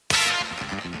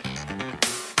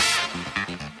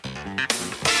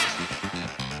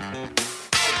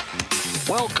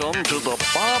Welcome to the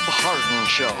Bob Harden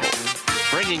Show,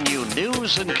 bringing you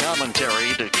news and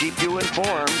commentary to keep you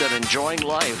informed and enjoying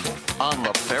life on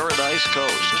the Paradise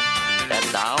Coast. And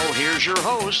now, here's your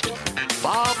host,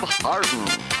 Bob Harden.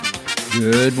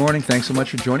 Good morning. Thanks so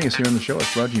much for joining us here on the show.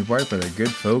 It's brought to you by the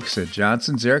good folks at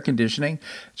Johnson's Air Conditioning.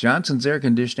 Johnson's Air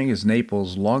Conditioning is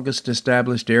Naples' longest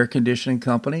established air conditioning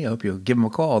company. I hope you'll give them a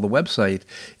call. The website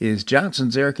is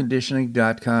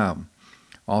johnsonsairconditioning.com.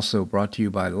 Also brought to you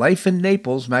by Life in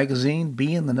Naples magazine.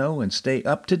 Be in the know and stay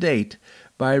up to date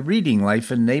by reading Life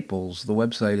in Naples. The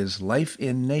website is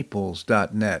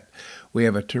lifeinnaples.net. We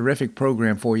have a terrific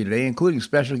program for you today, including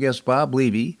special guest Bob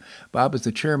Levy. Bob is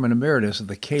the chairman emeritus of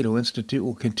the Cato Institute.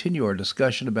 We'll continue our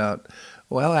discussion about,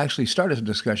 start a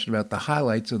discussion about the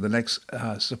highlights of the next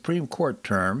Supreme Court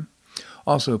term.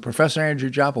 Also, Professor Andrew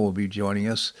Joppa will be joining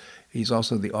us. He's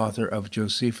also the author of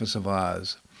Josephus of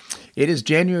Oz. It is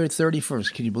January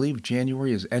 31st. Can you believe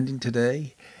January is ending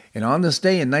today? And on this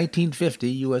day in 1950,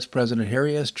 U.S. President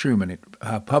Harry S. Truman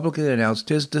publicly announced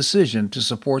his decision to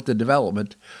support the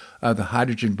development of the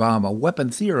hydrogen bomb, a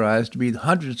weapon theorized to be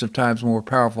hundreds of times more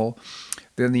powerful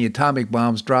than the atomic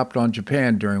bombs dropped on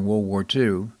Japan during World War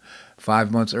II.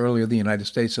 5 months earlier, the United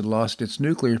States had lost its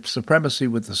nuclear supremacy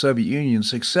with the Soviet Union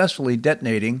successfully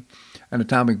detonating an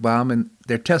atomic bomb in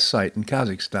their test site in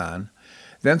Kazakhstan.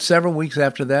 Then, several weeks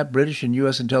after that, British and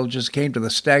U.S. intelligence came to the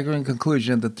staggering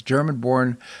conclusion that the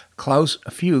German-born Klaus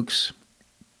Fuchs,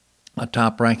 a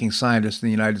top-ranking scientist in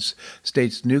the United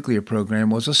States nuclear program,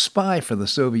 was a spy for the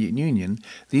Soviet Union.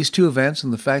 These two events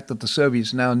and the fact that the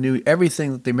Soviets now knew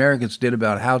everything that the Americans did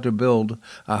about how to build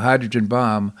a hydrogen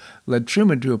bomb led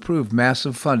Truman to approve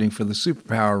massive funding for the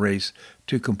superpower race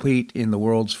to compete in the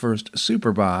world's first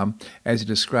superbomb, as he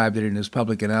described it in his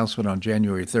public announcement on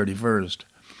January 31st.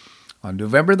 On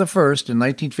November the 1st, in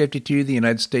 1952, the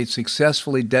United States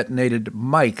successfully detonated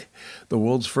Mike, the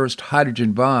world's first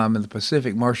hydrogen bomb in the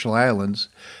Pacific Marshall Islands.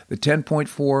 The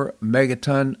 10.4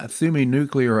 megaton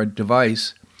thermonuclear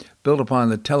device, built upon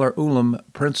the Teller-Ulam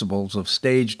principles of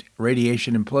staged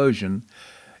radiation implosion,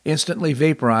 instantly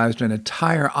vaporized an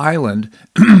entire island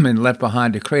and left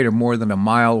behind a crater more than a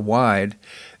mile wide.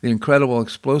 The incredible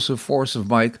explosive force of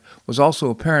Mike was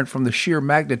also apparent from the sheer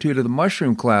magnitude of the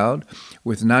mushroom cloud.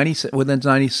 Within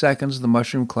 90 seconds, the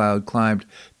mushroom cloud climbed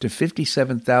to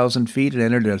 57,000 feet and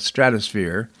entered a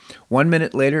stratosphere. 1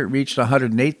 minute later, it reached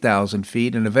 108,000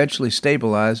 feet and eventually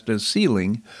stabilized at a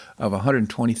ceiling of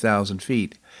 120,000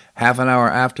 feet. Half an hour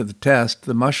after the test,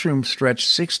 the mushroom stretched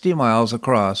 60 miles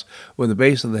across, with the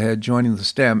base of the head joining the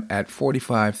stem at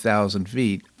 45,000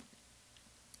 feet.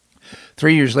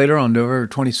 3 years later, on November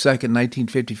 22,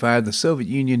 1955, the Soviet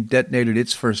Union detonated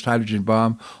its first hydrogen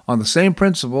bomb on the same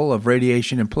principle of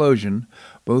radiation implosion.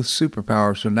 Both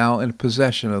superpowers are now in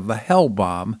possession of the Hell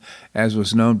Bomb, as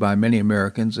was known by many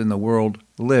Americans, and the world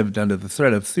lived under the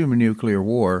threat of thermonuclear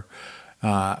war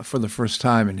for the first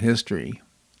time in history.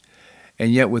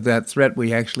 And yet with that threat,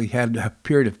 we actually had a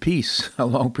period of peace, a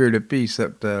long period of peace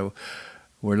that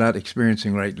we're not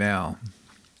experiencing right now.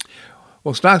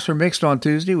 Well, stocks were mixed on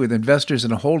Tuesday, with investors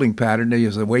in a holding pattern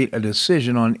as they await a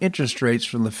decision on interest rates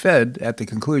from the Fed at the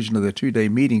conclusion of the two-day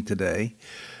meeting today.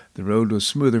 The road was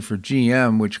smoother for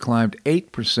GM, which climbed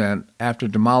 8% after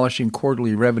demolishing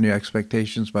quarterly revenue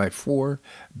expectations by $4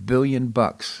 billion.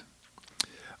 A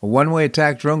one-way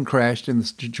attack drone crashed in the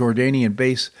Jordanian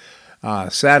base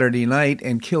Saturday night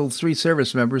and killed 3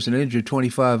 service members and injured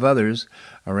 25 others.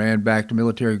 Iran-backed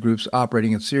military groups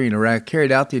operating in Syria and Iraq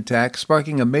carried out the attack,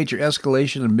 sparking a major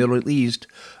escalation in the Middle East,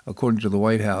 according to the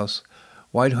White House.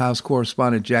 White House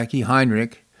correspondent Jackie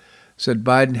Heinrich said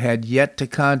Biden had yet to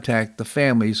contact the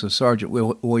families of Sergeant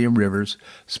William Rivers,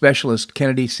 Specialist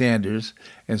Kennedy Sanders,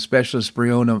 and Specialist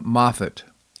Breonna Moffett.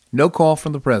 No call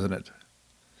from the president.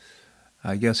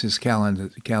 I guess his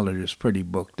calendar is pretty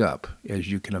booked up,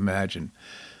 as you can imagine.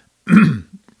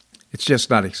 It's just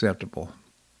not acceptable.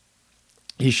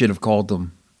 He should have called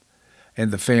them and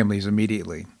the families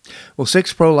immediately. Well,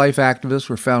 6 pro-life activists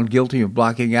were found guilty of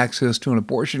blocking access to an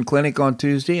abortion clinic on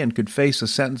Tuesday and could face a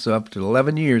sentence of up to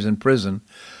 11 years in prison,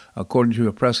 according to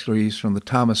a press release from the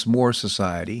Thomas More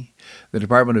Society. The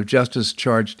Department of Justice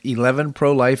charged 11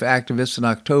 pro-life activists in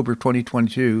October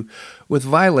 2022 with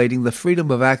violating the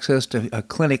Freedom of Access to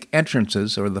Clinic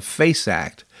Entrances, or the FACE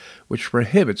Act, which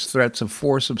prohibits threats of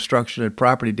force, obstruction, and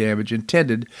property damage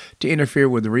intended to interfere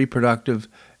with the reproductive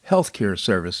health care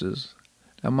services.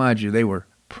 Now, mind you, they were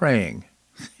praying.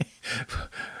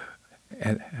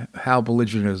 And how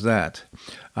belligerent is that?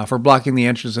 For blocking the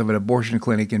entrance of an abortion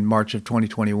clinic in March of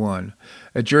 2021.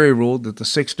 A jury ruled that the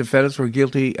 6 defendants were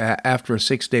guilty after a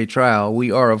 6-day trial.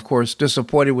 We are, of course,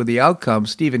 disappointed with the outcome.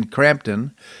 Stephen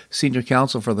Crampton, senior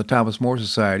counsel for the Thomas More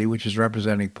Society, which is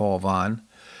representing Paul Vaughn,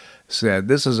 said,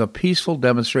 "This is a peaceful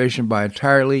demonstration by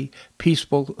entirely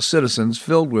peaceful citizens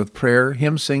filled with prayer,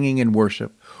 hymn singing, and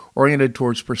worship, oriented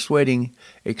towards persuading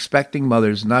expecting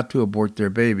mothers not to abort their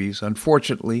babies.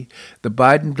 Unfortunately, the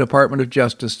Biden Department of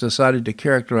Justice decided to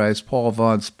characterize Paul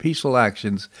Vaughn's peaceful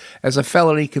actions as a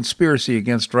felony conspiracy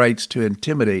against rights to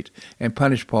intimidate and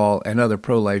punish Paul and other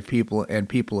pro-life people and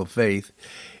people of faith.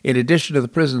 In addition to the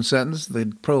prison sentence,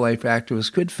 the pro-life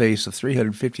activist could face a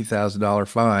 $350,000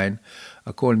 fine,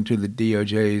 according to the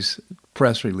DOJ's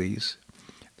press release.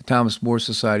 The Thomas More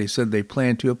Society said they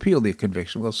plan to appeal the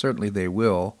conviction. Well, certainly they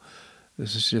will.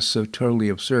 This is just so totally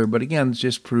absurd. But again, it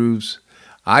just proves,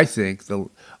 I think, the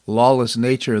lawless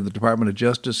nature of the Department of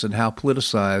Justice and how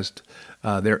politicized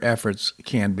their efforts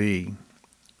can be.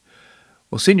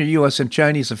 Well, senior U.S. and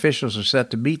Chinese officials are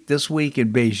set to meet this week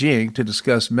in Beijing to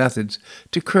discuss methods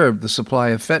to curb the supply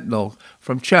of fentanyl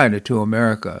from China to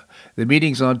America. The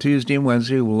meetings on Tuesday and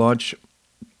Wednesday will launch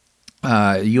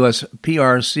U.S.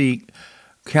 PRC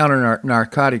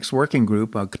Counter-Narcotics Working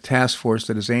Group, a task force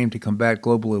that is aimed to combat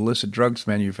global illicit drugs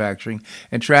manufacturing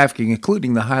and trafficking,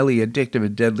 including the highly addictive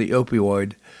and deadly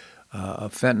opioid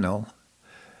of fentanyl.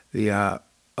 The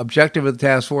objective of the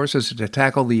task force is to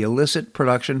tackle the illicit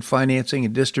production, financing,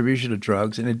 and distribution of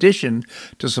drugs, in addition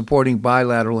to supporting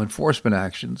bilateral enforcement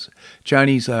actions.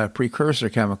 Chinese precursor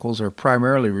chemicals are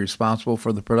primarily responsible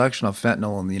for the production of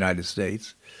fentanyl in the United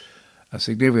States. A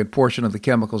significant portion of the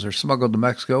chemicals are smuggled to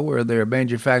Mexico, where they are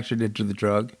manufactured into the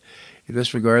drug. In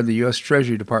this regard, the U.S.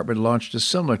 Treasury Department launched a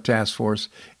similar task force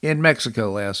in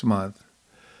Mexico last month.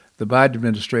 The Biden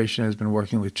administration has been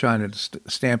working with China to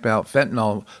stamp out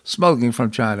fentanyl smuggling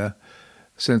from China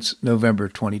since November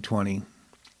 2020.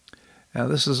 Now,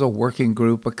 this is a working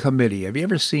group, a committee. Have you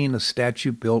ever seen a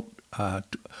statue built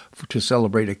to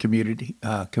celebrate a committee?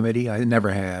 I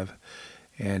never have.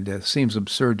 And it seems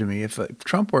absurd to me. If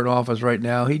Trump were in office right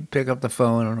now, he'd pick up the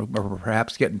phone or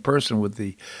perhaps get in person with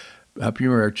the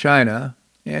Premier of China.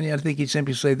 And I think he'd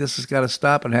simply say, this has got to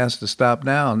stop and has to stop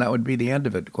now. And that would be the end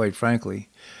of it, quite frankly.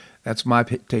 That's my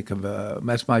take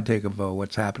of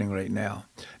what's happening right now.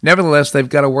 Nevertheless, they've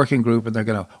got a working group, and they're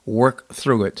going to work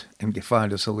through it and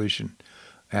find a solution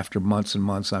after months and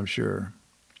months, I'm sure.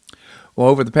 Well,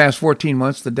 over the past 14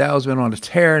 months, the Dow has been on a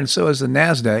tear, and so has the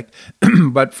NASDAQ.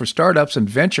 But for startups and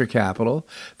venture capital,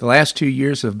 the last 2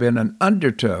 years have been an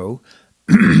undertow.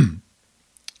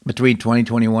 Between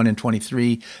 2021 and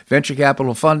 23, venture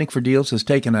capital funding for deals has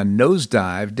taken a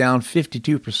nosedive, down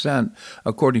 52%,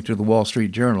 according to the Wall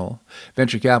Street Journal.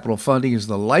 Venture capital funding is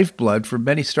the lifeblood for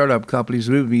many startup companies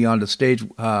moving beyond to stage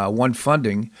 1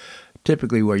 funding,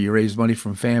 typically where you raise money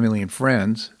from family and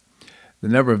friends. The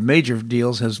number of major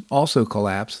deals has also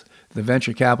collapsed. The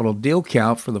venture capital deal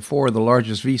count for the 4 of the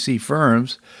largest VC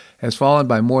firms has fallen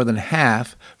by more than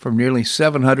half, from nearly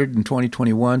 700 in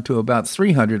 2021 to about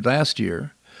 300 last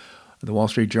year. The Wall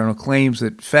Street Journal claims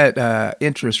that Fed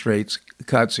interest rates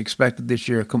cuts expected this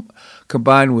year,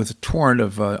 combined with a torrent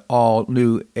of all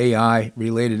new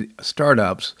AI-related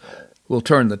startups, will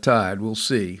turn the tide. We'll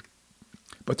see.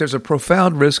 But there's a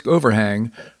profound risk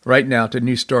overhang right now to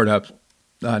new startups,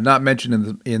 not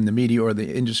mentioned in the media or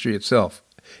the industry itself.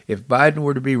 If Biden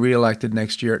were to be reelected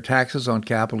next year, taxes on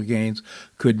capital gains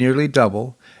could nearly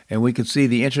double, and we could see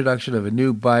the introduction of a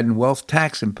new Biden wealth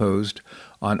tax imposed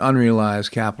on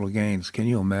unrealized capital gains. Can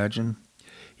you imagine?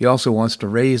 He also wants to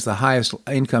raise the highest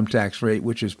income tax rate,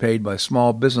 which is paid by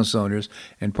small business owners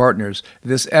and partners.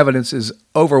 This evidence is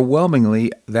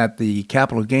overwhelmingly that the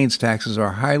capital gains taxes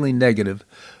are highly negative,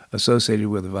 associated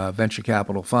with venture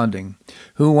capital funding.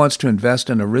 Who wants to invest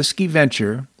in a risky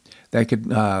venture that could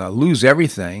lose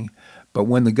everything, but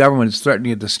when the government is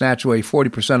threatening to snatch away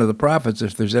 40% of the profits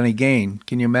if there's any gain?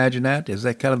 Can you imagine that? Is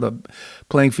that kind of the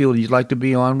playing field you'd like to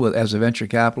be on with as a venture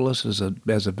capitalist, as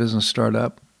a business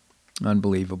startup?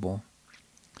 Unbelievable.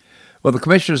 Well, the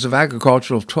commissioners of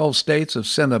agriculture of 12 states have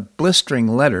sent a blistering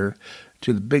letter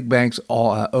to the big banks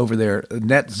all over their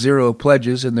net zero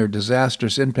pledges and their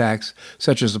disastrous impacts,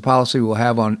 such as the policy will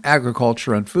have on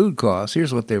agriculture and food costs.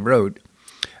 Here's what they wrote.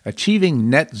 Achieving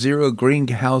net zero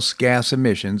greenhouse gas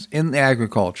emissions in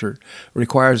agriculture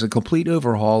requires a complete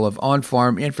overhaul of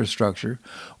on-farm infrastructure,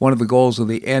 one of the goals of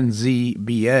the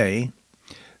NZBA.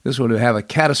 This would have a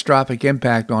catastrophic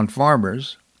impact on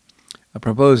farmers. A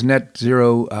proposed net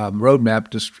zero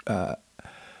roadmap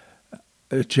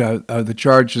the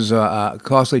charges,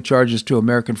 costly charges to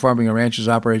American farming and ranches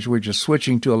operations, which are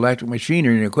switching to electric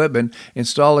machinery and equipment,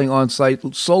 installing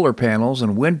on-site solar panels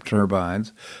and wind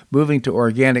turbines, moving to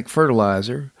organic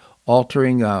fertilizer,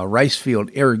 altering rice field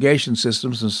irrigation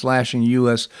systems, and slashing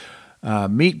U.S.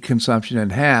 Meat consumption in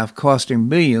half, costing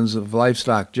millions of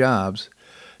livestock jobs.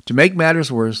 To make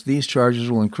matters worse, these charges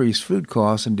will increase food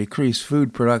costs and decrease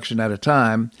food production at a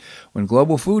time when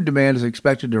global food demand is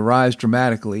expected to rise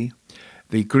dramatically.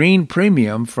 The green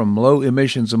premium from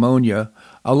low-emissions ammonia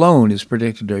alone is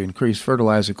predicted to increase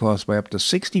fertilizer costs by up to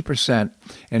 60%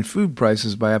 and food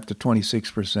prices by up to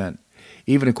 26%,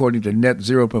 even according to net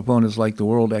zero proponents like the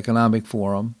World Economic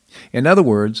Forum. In other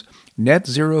words, net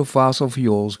zero fossil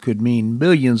fuels could mean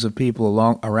millions of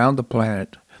people around the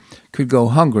planet could go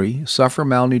hungry, suffer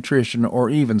malnutrition, or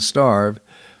even starve.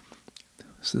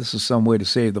 So this is some way to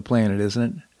save the planet, isn't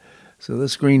it? So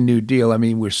this Green New Deal,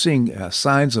 we're seeing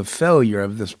signs of failure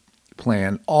of this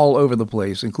plan all over the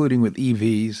place, including with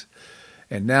EVs.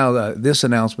 And now this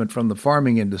announcement from the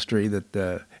farming industry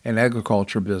that and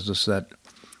agriculture business that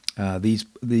these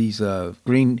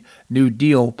Green New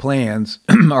Deal plans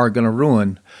are going to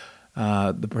ruin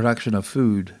the production of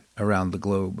food around the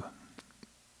globe.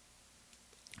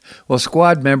 Well,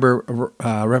 Squad member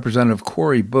Representative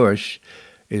Cori Bush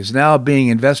is now being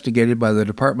investigated by the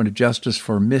Department of Justice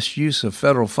for misuse of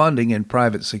federal funding in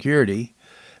private spending.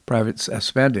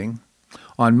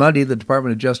 On Monday, the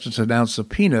Department of Justice announced a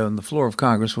subpoena on the floor of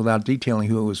Congress without detailing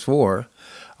who it was for.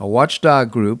 A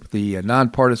watchdog group, the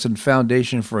Nonpartisan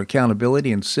Foundation for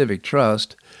Accountability and Civic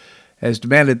Trust, has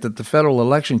demanded that the Federal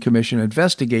Election Commission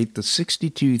investigate the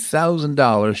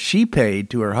 $62,000 she paid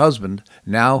to her husband,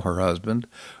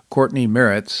 Courtney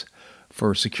Meritz,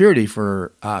 for security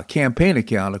for a campaign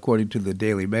account, according to the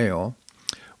Daily Mail.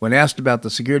 When asked about the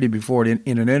security before in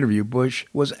an interview, Bush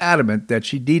was adamant that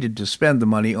she needed to spend the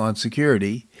money on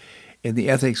security. In the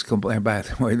ethics complaint, by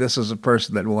the way, this is a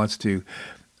person that wants to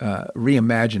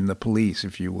reimagine the police,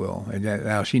 if you will, and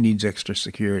now she needs extra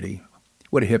security.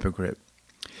 What a hypocrite.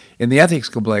 In the ethics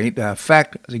complaint,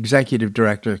 FACT Executive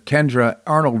Director Kendra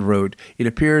Arnold wrote, "It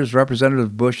appears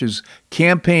Representative Bush's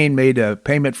campaign made a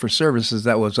payment for services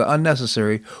that was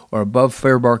unnecessary or above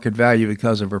fair market value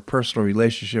because of her personal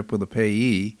relationship with a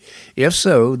payee. If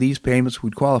so, these payments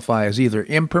would qualify as either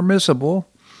impermissible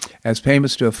as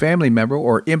payments to a family member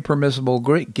or impermissible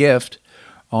gift,"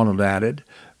 Arnold added.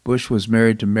 Bush was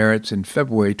married to Meritz in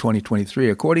February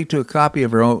 2023, according to a copy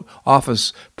of her own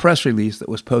office press release that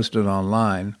was posted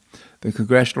online. The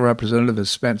congressional representative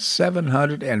has spent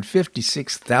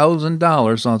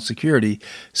 $756,000 on security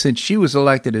since she was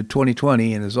elected in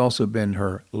 2020 and has also been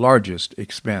her largest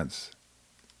expense.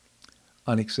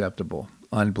 Unacceptable.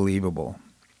 Unbelievable.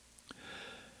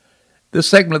 This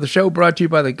segment of the show brought to you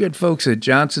by the good folks at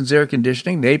Johnson's Air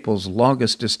Conditioning, Naples'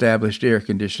 longest established air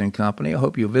conditioning company. I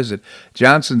hope you'll visit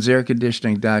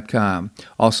johnsonsairconditioning.com.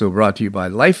 Also brought to you by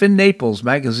Life in Naples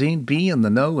magazine. Be in the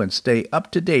know and stay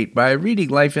up to date by reading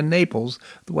Life in Naples.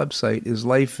 The website is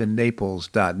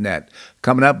lifeinnaples.net.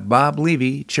 Coming up, Bob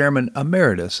Levy, Chairman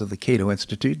Emeritus of the Cato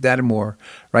Institute. That and more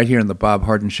right here on The Bob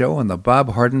Harden Show on the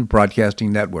Bob Harden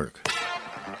Broadcasting Network.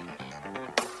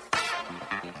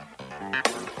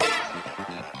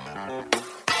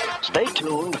 Stay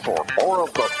tuned for more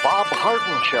of the Bob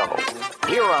Harden Show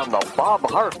here on the Bob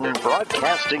Harden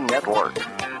Broadcasting Network.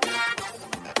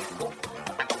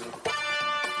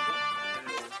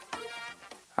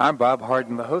 I'm Bob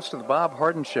Harden, the host of the Bob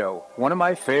Harden Show. One of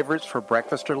my favorites for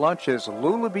breakfast or lunch is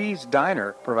Lulabee's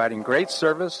Diner, providing great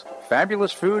service,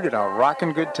 fabulous food, and a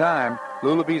rockin' good time.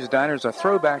 Lulabee's Diner is a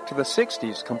throwback to the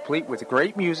 60s, complete with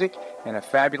great music and a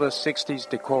fabulous 60s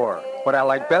decor. What I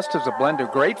like best is a blend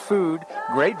of great food,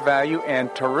 great value,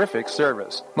 and terrific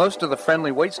service. Most of the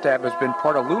friendly waitstaff has been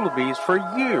part of Lulabee's for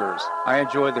years. I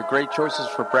enjoy the great choices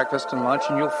for breakfast and lunch,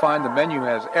 and you'll find the menu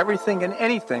has everything and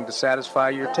anything to satisfy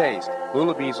your taste.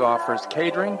 Lulabee's offers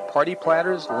catering, party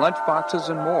platters, lunch boxes,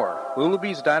 and more.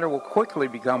 Lulabee's Diner will quickly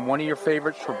become one of your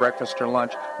favorites for breakfast or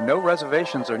lunch. No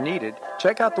reservations are needed.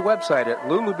 Check out the website at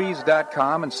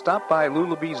lulabees.com and stop by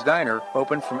Lulabee's Diner,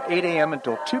 open from 8 a.m.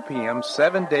 until 2 p.m.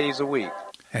 7 days a week.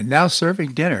 And now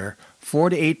serving dinner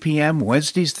 4 to 8 p.m.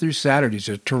 Wednesdays through Saturdays,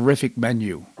 a terrific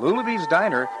menu. Lulabee's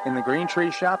Diner in the Green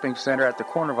Tree Shopping Center at the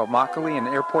corner of Immokalee and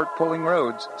Airport Pulling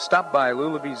Roads. Stop by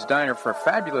Lulabee's Diner for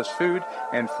fabulous food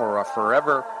and for a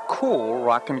forever cool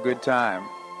rockin' good time.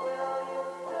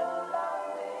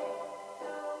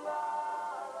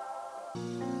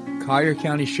 Collier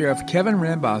County Sheriff Kevin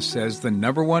Rambas says the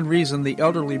number one reason the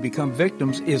elderly become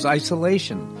victims is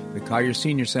isolation. The Collier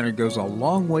Senior Center goes a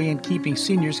long way in keeping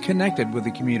seniors connected with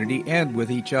the community and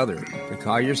with each other. The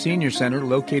Collier Senior Center,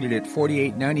 located at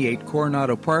 4898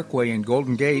 Coronado Parkway in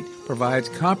Golden Gate, provides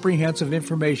comprehensive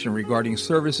information regarding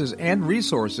services and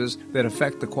resources that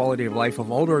affect the quality of life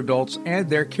of older adults and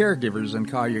their caregivers in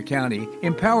Collier County,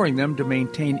 empowering them to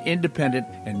maintain independent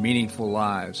and meaningful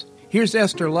lives. Here's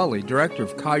Esther Lully, Director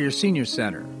of Collier Senior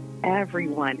Center.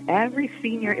 Everyone, every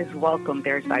senior is welcome.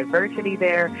 There's diversity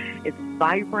there. It's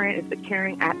vibrant. It's a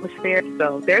caring atmosphere.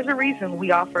 So there's a reason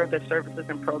we offer the services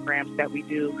and programs that we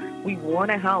do. We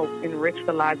want to help enrich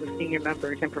the lives of senior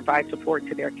members and provide support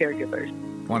to their caregivers.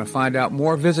 Want to find out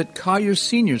more? Visit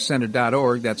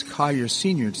CollierSeniorCenter.org. That's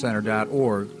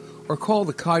CollierSeniorCenter.org. Or call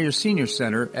the Collier Senior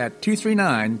Center at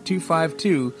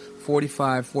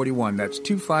 239-252-4541. That's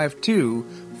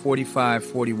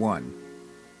 252-4541.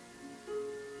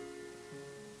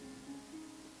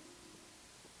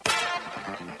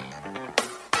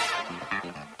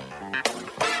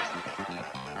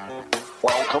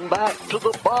 Welcome back to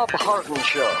the Bob Harden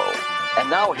Show. And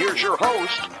now here's your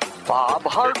host, Bob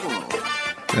Harden.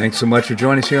 Thanks so much for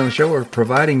joining us here on the show. We're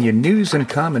providing you news and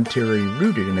commentary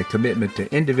rooted in a commitment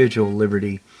to individual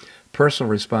liberty, personal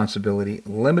responsibility,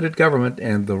 limited government,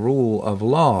 and the rule of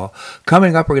law.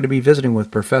 Coming up, we're going to be visiting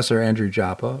with Professor Andrew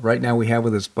Joppa. Right now we have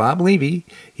with us Bob Levy.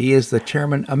 He is the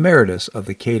Chairman Emeritus of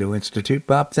the Cato Institute.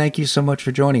 Bob, thank you so much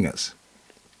for joining us.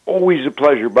 Always a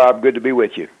pleasure, Bob. Good to be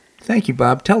with you. Thank you,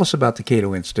 Bob. Tell us about the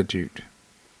Cato Institute.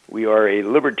 We are a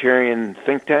libertarian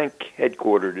think tank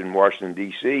headquartered in Washington,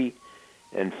 D.C.,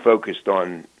 and focused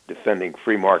on defending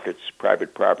free markets,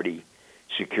 private property,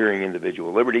 securing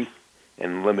individual liberty,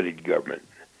 and limited government.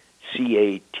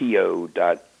 cato.org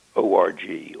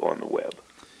on the web.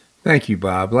 Thank you,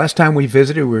 Bob. Last time we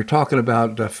visited, we were talking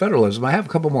about federalism. I have a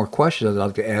couple more questions I'd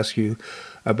like to ask you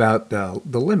about the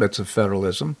limits of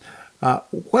federalism.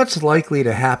 What's likely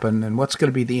to happen, and what's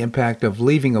going to be the impact of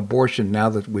leaving abortion now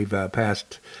that we've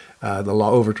passed the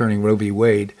law overturning Roe v.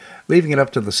 Wade, leaving it up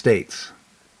to the states?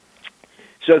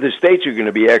 So the states are going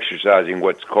to be exercising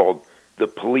what's called the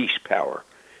police power.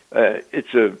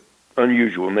 It's an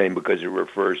unusual name because it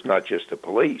refers not just to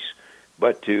police,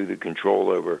 but to the control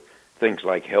over things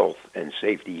like health and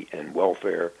safety and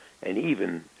welfare, and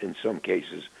even, in some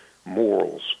cases,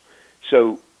 morals.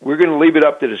 So we're going to leave it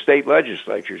up to the state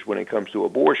legislatures when it comes to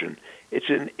abortion. It's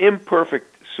an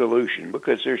imperfect solution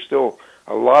because there's still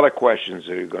a lot of questions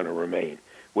that are going to remain.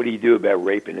 What do you do about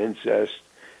rape and incest?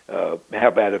 How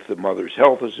about if the mother's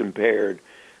health is impaired?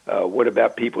 What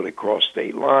about people that cross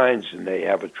state lines and they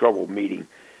have a trouble meeting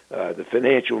the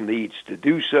financial needs to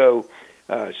do so?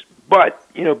 But,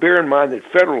 bear in mind that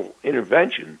federal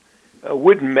intervention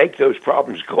wouldn't make those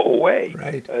problems go away.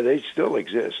 Right. They still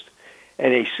exist.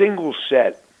 And a single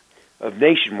set of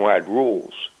nationwide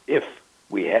rules, if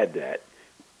we had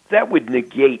that would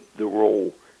negate the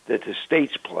role that the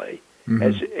states play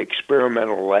as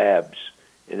experimental labs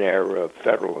in our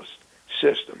federalist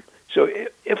system. So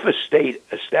if a state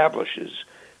establishes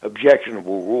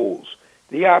objectionable rules,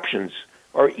 the options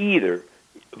are either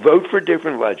vote for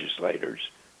different legislators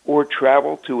or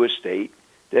travel to a state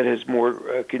that has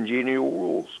more congenial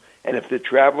rules. And if the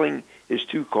traveling is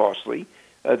too costly,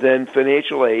 then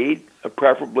financial aid,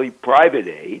 preferably private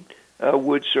aid,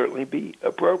 would certainly be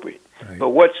appropriate. Right.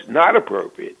 But what's not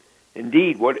appropriate,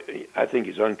 indeed what I think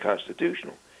is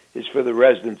unconstitutional, is for the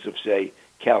residents of, say,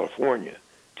 California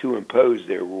to impose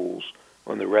their rules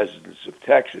on the residents of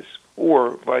Texas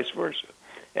or vice versa.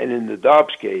 And in the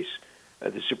Dobbs case,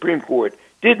 the Supreme Court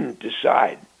didn't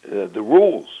decide the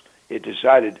rules. It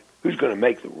decided who's going to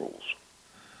make the rules.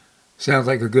 Sounds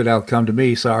like a good outcome to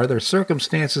me. So are there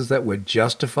circumstances that would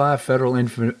justify federal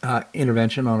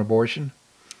intervention on abortion?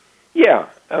 Yeah,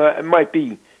 it might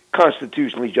be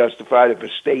constitutionally justified if a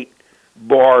state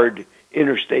barred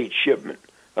interstate shipment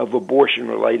of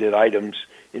abortion-related items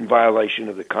in violation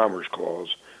of the Commerce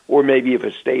Clause, or maybe if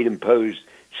a state imposed,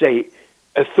 say,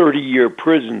 a 30-year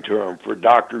prison term for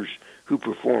doctors who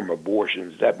perform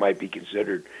abortions. That might be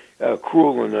considered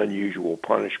cruel and unusual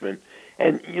punishment.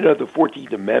 And, the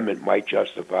 14th Amendment might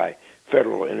justify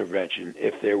federal intervention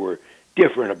if there were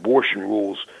different abortion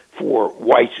rules for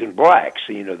whites and blacks.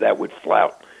 That would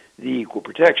flout the Equal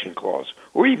Protection Clause.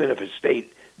 Or even if a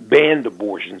state banned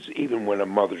abortions, even when a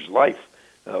mother's life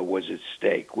was at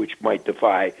stake, which might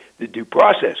defy the Due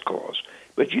Process Clause.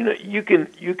 But, you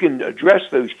can address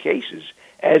those cases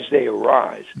as they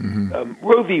arise.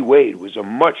 Roe v. Wade was a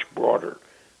much broader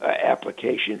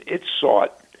application. It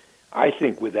sought, I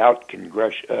think, without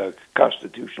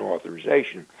constitutional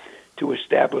authorization, to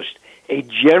establish a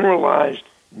generalized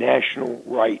national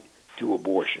right to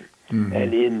abortion. Mm-hmm.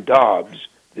 And in Dobbs,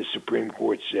 the Supreme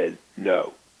Court said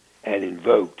no and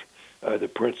invoked the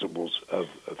principles of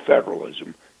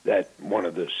federalism, that one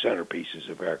of the centerpieces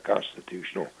of our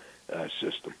constitutional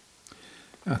system.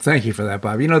 Thank you for that,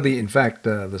 Bob. You know, in fact,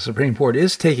 the Supreme Court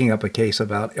is taking up a case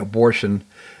about abortion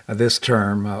this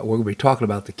term. We'll be talking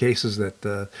about the cases that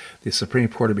the Supreme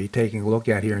Court will be taking a look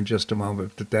at here in just a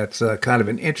moment. But that's kind of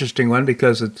an interesting one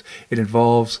because it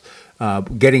involves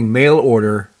getting mail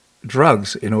order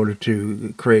drugs in order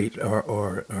to create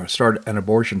or start an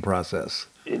abortion process.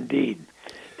 Indeed.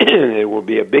 There will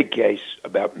be a big case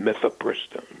about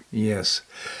mifepristone. Yes.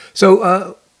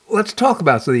 So let's talk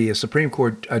about the Supreme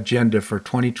Court agenda for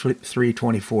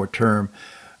 23-24 term.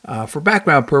 For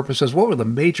background purposes, what were the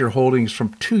major holdings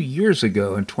from 2 years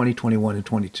ago in 2021 and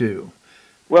 22?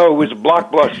 Well, it was a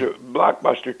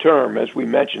blockbuster term, as we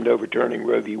mentioned, overturning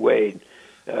Roe v. Wade,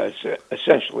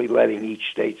 essentially letting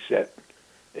each state set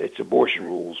its abortion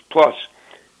rules, plus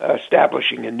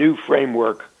establishing a new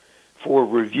framework for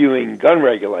reviewing gun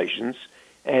regulations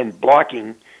and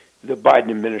blocking the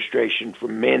Biden administration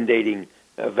from mandating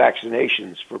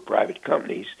vaccinations for private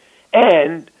companies,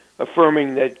 and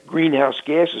affirming that greenhouse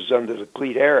gases under the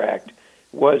Clean Air Act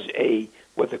was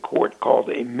what the court called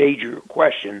a major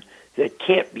question that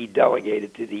can't be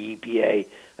delegated to the EPA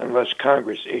unless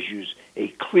Congress issues a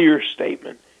clear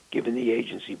statement giving the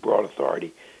agency broad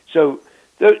authority. So,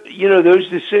 those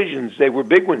decisions, they were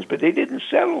big ones, but they didn't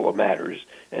settle the matters.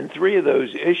 And three of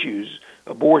those issues,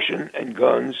 abortion and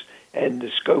guns and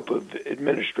the scope of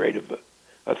administrative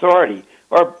authority,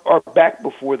 are back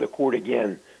before the court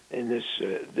again in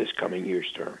this coming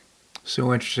year's term.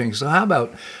 So interesting. So how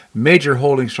about major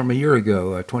holdings from a year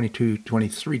ago,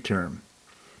 22-23 term?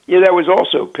 Yeah, that was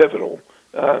also pivotal.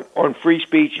 On free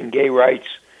speech and gay rights,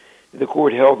 the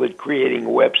court held that creating a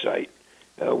website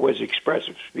was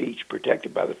expressive speech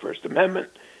protected by the First Amendment,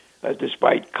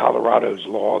 despite Colorado's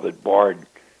law that barred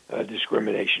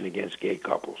discrimination against gay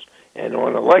couples. And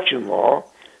on election law,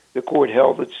 the court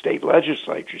held that state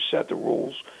legislatures set the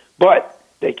rules, but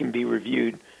they can be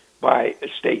reviewed by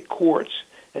state courts,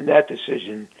 and that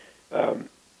decision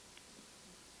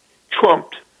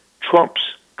Trump's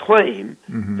claim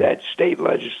that state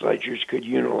legislatures could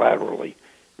unilaterally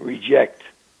reject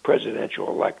presidential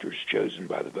electors chosen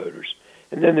by the voters.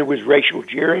 And then there was racial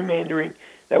gerrymandering.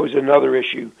 That was another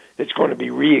issue that's going to be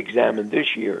re-examined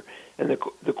this year. And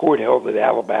the court held that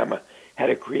Alabama had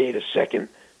to create a second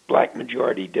black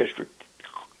majority district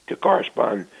to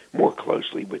correspond more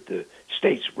closely with the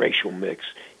state's racial mix,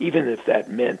 even if that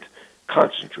meant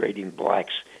concentrating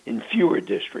blacks in fewer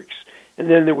districts. And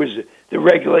then there was the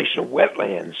regulation of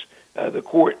wetlands. The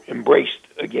court embraced,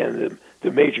 again,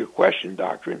 the major question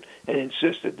doctrine and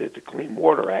insisted that the Clean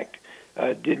Water Act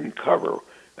didn't cover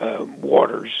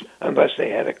waters unless they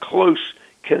had a close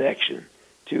connection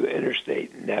to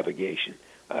interstate navigation.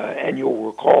 And you'll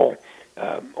recall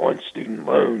on student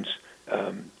loans,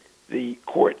 the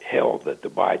court held that the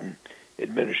Biden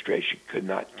administration could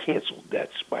not cancel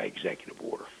debts by executive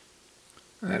order.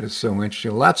 That is so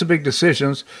interesting. Lots of big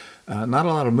decisions, not a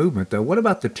lot of movement, though. What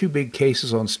about the two big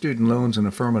cases on student loans and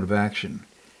affirmative action?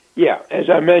 Yeah, as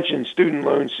I mentioned, student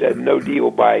loans said no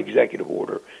deal by executive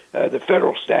order. The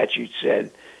federal statute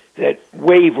said that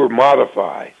waive or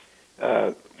modify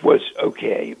was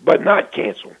okay, but not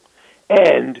cancel.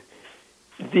 And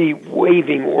the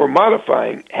waiving or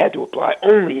modifying had to apply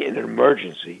only in an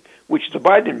emergency, which the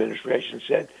Biden administration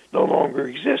said no longer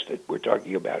existed. We're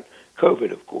talking about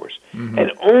COVID, of course.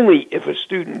 And only if a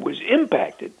student was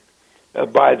impacted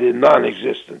by the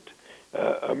non-existent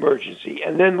emergency.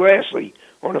 And then lastly,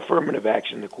 on affirmative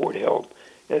action, the court held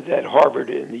that Harvard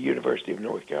and the University of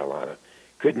North Carolina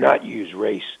could not use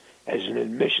race as an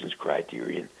admissions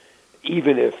criterion,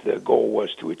 even if the goal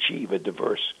was to achieve a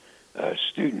diverse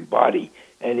student body.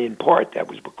 And in part, that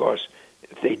was because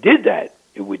if they did that,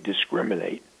 it would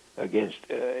discriminate against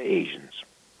Asians.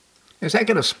 Is that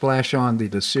going to splash on the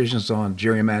decisions on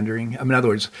gerrymandering? I mean, in other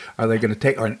words, are they going to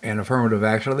take an affirmative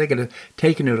action? Are they going to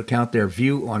take into account their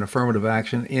view on affirmative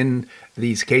action in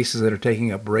these cases that are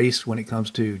taking up race when it comes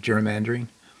to gerrymandering?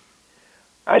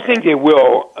 I think they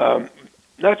will.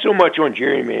 Not so much on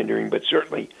gerrymandering, but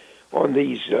certainly on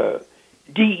these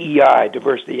DEI,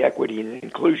 diversity, equity, and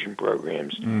inclusion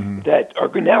programs that are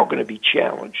now going to be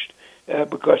challenged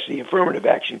because the affirmative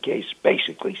action case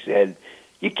basically said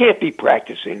you can't be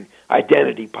practicing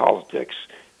identity politics,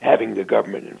 having the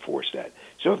government enforce that.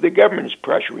 So if the government is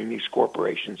pressuring these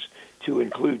corporations to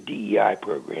include DEI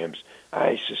programs,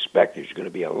 I suspect there's going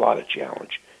to be a lot of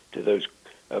challenge to those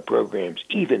programs,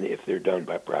 even if they're done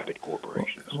by private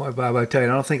corporations. Well, Bob, I tell you,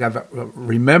 I don't think I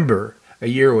remember a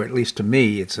year, or at least to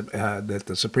me, it's that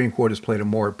the Supreme Court has played a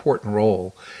more important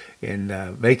role in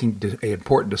making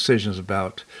important decisions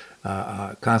about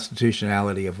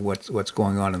constitutionality of what's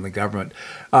going on in the government.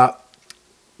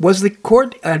 Was the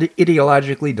court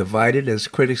ideologically divided, as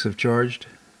critics have charged?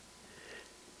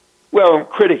 Well,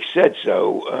 critics said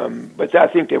so, but I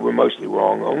think they were mostly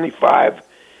wrong. Only 5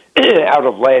 out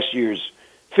of last year's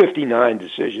 59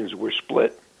 decisions were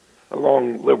split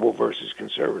along liberal versus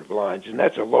conservative lines, and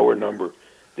that's a lower number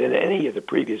than any of the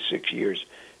previous 6 years.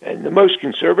 And the most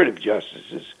conservative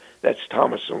justices, that's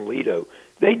Thomas and Alito,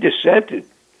 they dissented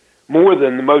more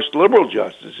than the most liberal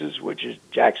justices, which is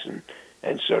Jackson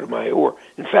and Sotomayor.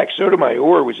 In fact,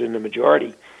 Sotomayor was in the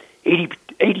majority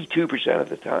 82% of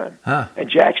the time, and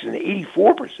Jackson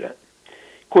 84%.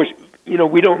 Of course,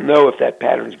 we don't know if that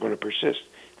pattern is going to persist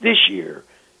this year,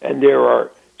 and there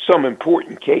are some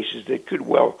important cases that could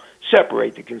well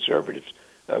separate the conservatives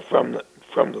from the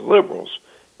liberals.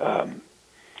 We're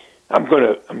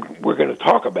going to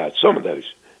talk about some of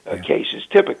those cases.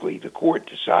 Typically, the court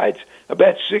decides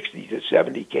about 60 to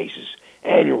 70 cases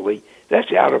annually.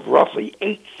 That's out of roughly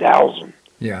 8,000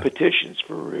 petitions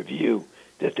for review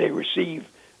that they receive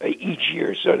each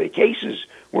year. So the cases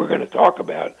we're going to talk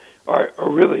about are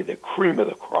really the cream of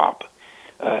the crop,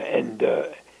 and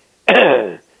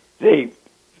they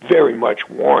very much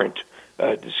warrant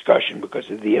discussion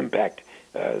because of the impact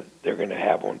they're going to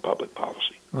have on public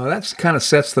policy. Well, that kind of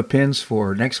sets the pins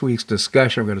for next week's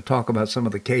discussion. We're going to talk about some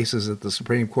of the cases that the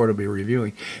Supreme Court will be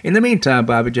reviewing. In the meantime,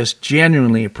 Bob, I just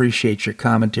genuinely appreciate your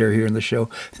commentary here in the show.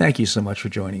 Thank you so much for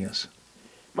joining us.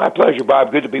 My pleasure,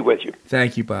 Bob. Good to be with you.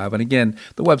 Thank you, Bob. And again,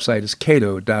 the website is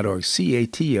cato.org,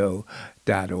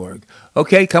 cato.org.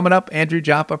 Okay, coming up, Andrew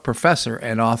Joppa, professor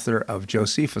and author of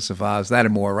Josephus of Oz. That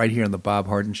and more right here on The Bob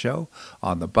Harden Show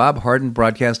on the Bob Harden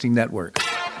Broadcasting Network.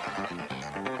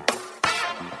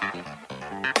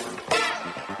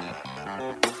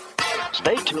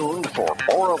 Stay tuned for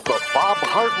more of The Bob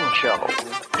Harden Show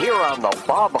here on the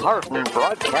Bob Harden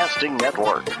Broadcasting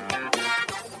Network.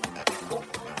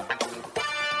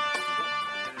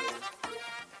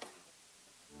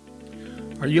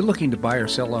 Are you looking to buy or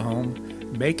sell a home?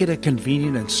 Make it a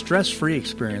convenient and stress-free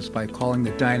experience by calling the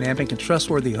dynamic and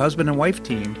trustworthy husband and wife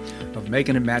team of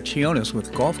Megan and Matt Chionis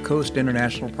with Gulf Coast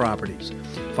International Properties.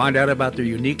 Find out about their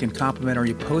unique and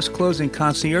complimentary post-closing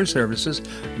concierge services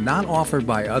not offered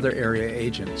by other area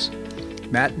agents.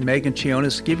 Matt and Megan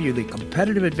Chionis give you the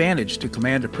competitive advantage to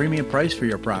command a premium price for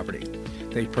your property.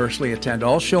 They personally attend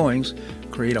all showings,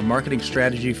 create a marketing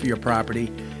strategy for your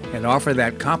property, and offer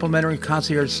that complimentary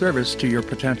concierge service to your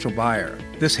potential buyer.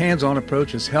 This hands-on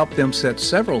approach has helped them set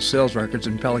several sales records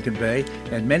in Pelican Bay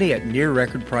and many at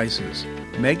near-record prices.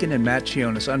 Megan and Matt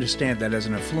Chionis understand that as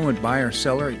an affluent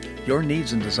buyer-seller, your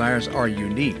needs and desires are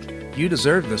unique. You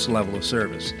deserve this level of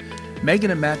service.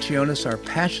 Megan and Matt Chionis are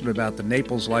passionate about the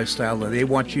Naples lifestyle and they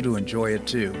want you to enjoy it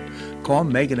too. Call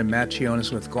Megan and Matt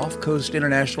Chionis with Gulf Coast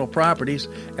International Properties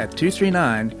at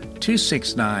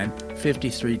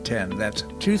 239-269-5310. That's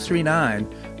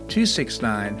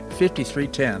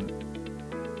 239-269-5310.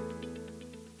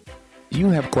 You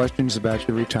have questions about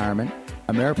your retirement?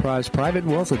 Ameriprise Private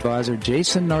Wealth Advisor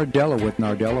Jason Nardella with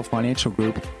Nardella Financial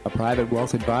Group, a private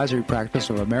wealth advisory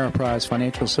practice of Ameriprise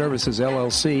Financial Services,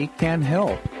 LLC, can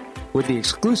help. With the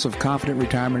exclusive Confident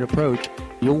Retirement approach,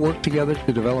 you'll work together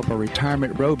to develop a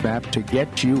retirement roadmap to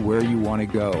get you where you want to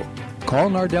go. Call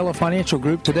Nardella Financial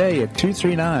Group today at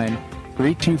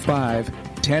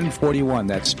 239-325-1041.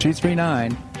 That's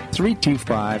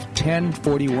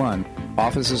 239-325-1041.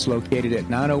 Office is located at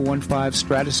 9015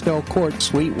 Stratusdale Court,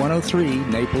 Suite 103,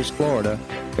 Naples, Florida.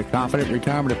 The Confident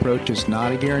Retirement approach is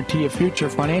not a guarantee of future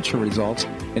financial results.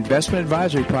 Investment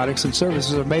advisory products and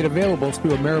services are made available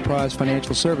through Ameriprise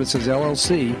Financial Services,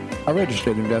 LLC, a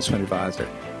registered investment advisor.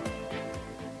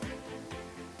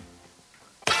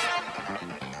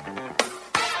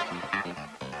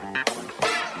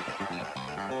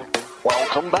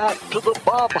 Welcome back to the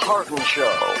Bob Harden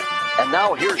Show. And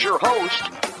now here's your host,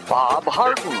 Bob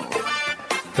Harden.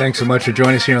 Thanks so much for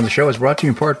joining us here on the show. It's brought to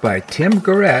you in part by Tim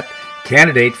Garrett,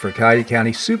 candidate for Collier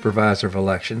County Supervisor of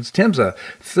Elections. Tim's a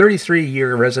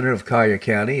 33-year resident of Collier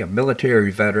County, a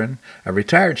military veteran, a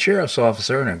retired sheriff's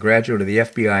officer, and a graduate of the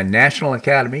FBI National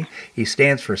Academy. He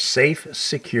stands for safe,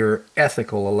 secure,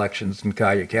 ethical elections in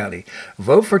Collier County.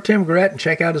 Vote for Tim Garrett and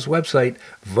check out his website,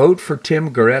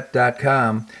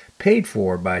 votefortimgarrett.com. Paid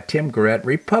for by Tim Garrett,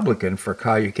 Republican for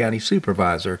Collier County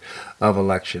Supervisor of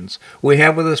Elections. We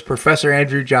have with us Professor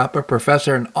Andrew Joppa,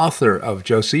 professor and author of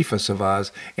Josephus of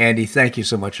Oz. Andy, thank you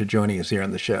so much for joining us here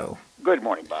on the show. Good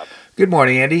morning. Good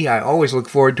morning, Andy. I always look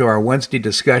forward to our Wednesday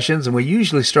discussions, and we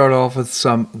usually start off with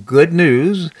some good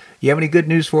news. You have any good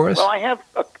news for us? Well, I have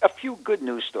a few good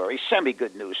news stories,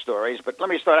 semi-good news stories, but let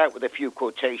me start out with a few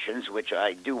quotations, which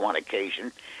I do on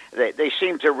occasion. They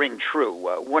seem to ring true.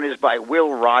 One is by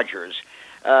Will Rogers.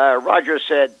 Rogers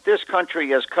said, "This country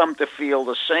has come to feel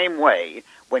the same way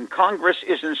when Congress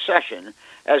is in session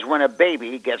as when a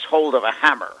baby gets hold of a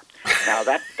hammer." Now,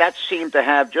 that seemed to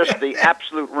have just the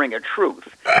absolute ring of truth.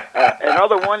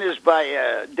 Another one is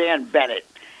by Dan Bennett.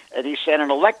 And he said,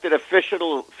 "An elected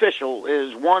official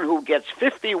is one who gets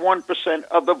 51%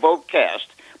 of the vote cast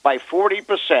by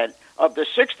 40% of the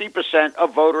 60%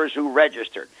 of voters who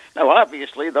registered." Now,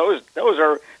 obviously, those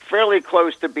are fairly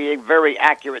close to being very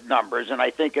accurate numbers, and I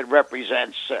think it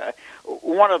represents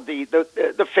one of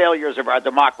the failures of our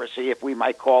democracy, if we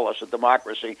might call us a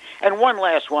democracy. And one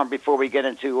last one before we get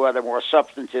into the more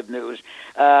substantive news.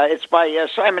 It's by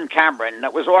Simon Cameron.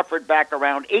 That was offered back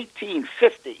around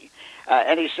 1850.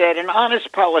 And he said, "An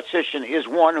honest politician is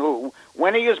one who,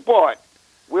 when he is bought,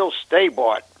 will stay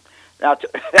bought." Now,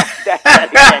 that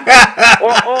again,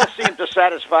 all seem to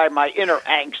satisfy my inner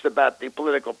angst about the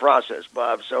political process,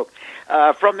 Bob. So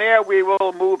from there, we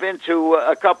will move into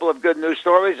a couple of good news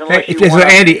stories.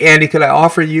 Andy, could I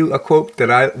offer you a quote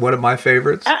one of my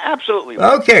favorites? Absolutely.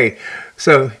 Okay,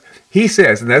 so he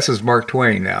says, and this is Mark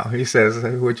Twain now, he says,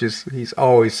 he's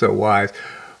always so wise,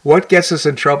 "What gets us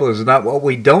in trouble is not what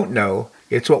we don't know,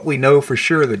 it's what we know for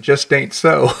sure that just ain't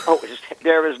so." Oh,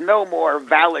 there is no more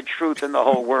valid truth in the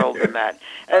whole world than that.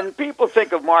 And people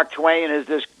think of Mark Twain as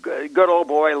this good old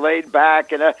boy, laid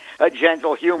back and a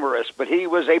gentle humorist, but he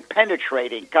was a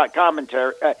penetrating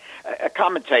commentator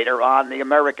on the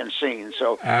American scene.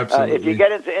 So if you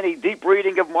get into any deep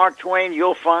reading of Mark Twain,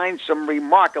 you'll find some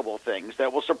remarkable things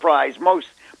that will surprise most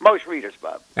readers,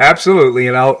 Bob. Absolutely,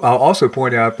 and I'll also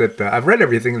point out that I've read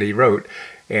everything that he wrote,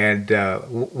 and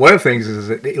one of the things is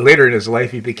that later in his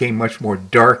life he became much more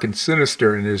dark and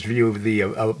sinister in his view of the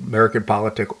American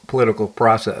political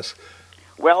process.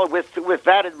 Well, with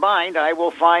that in mind, I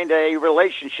will find a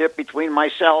relationship between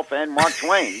myself and Mark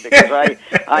Twain, because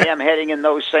I am heading in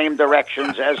those same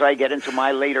directions as I get into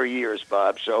my later years,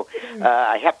 Bob. So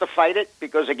I have to fight it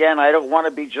because, again, I don't want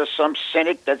to be just some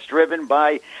cynic that's driven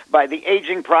by the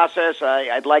aging process.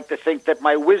 I'd like to think that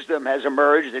my wisdom has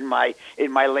emerged in my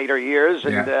later years,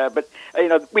 and but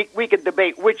we could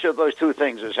debate which of those two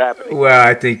things is happening. Well,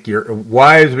 I think you're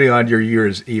wise beyond your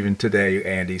years even today,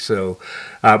 Andy. So,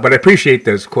 but I appreciate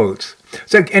those quotes.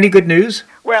 So, any good news?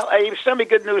 Well, a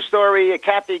semi-good news story.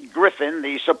 Kathy Griffin,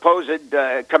 the supposed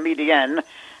comedienne,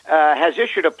 has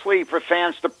issued a plea for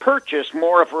fans to purchase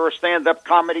more of her stand-up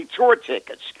comedy tour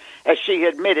tickets. As she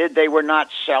admitted, they were not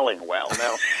selling well.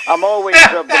 Now, I'm always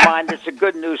of the mind it's a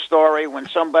good news story when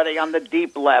somebody on the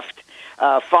deep left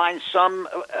finds some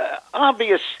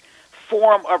obvious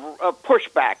form of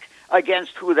pushback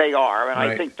against who they are, and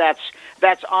right. I think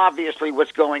that's obviously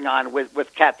what's going on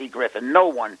with Kathy Griffin. No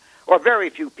one, or very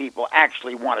few people,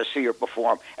 actually want to see her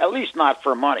perform, at least not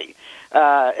for money.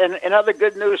 And another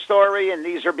good news story, and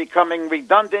these are becoming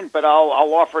redundant, but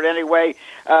I'll offer it anyway.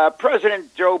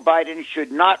 President Joe Biden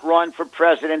should not run for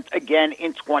president again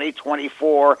in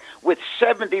 2024, with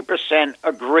 70%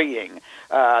 agreeing.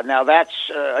 Now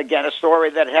that's again a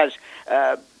story that has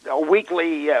a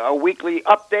weekly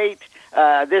update.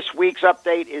 This week's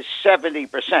update is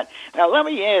 70%. Now, let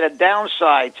me add a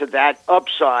downside to that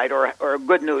upside or a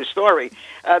good news story.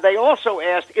 They also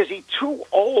asked, is he too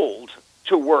old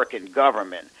to work in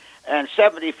government? And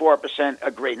 74%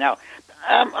 agree. Now,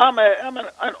 I'm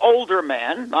an older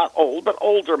man, not old, but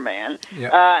older man,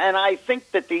 and I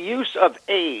think that the use of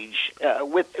age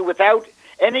without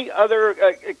any other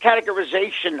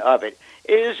categorization of it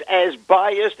is as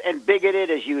biased and bigoted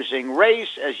as using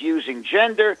race, as using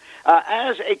gender,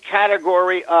 as a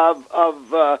category of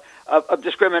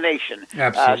discrimination.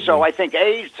 Absolutely. So I think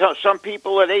age. Some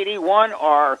people at 81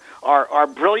 are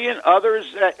brilliant.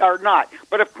 Others are not.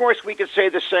 But of course, we could say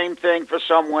the same thing for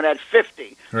someone at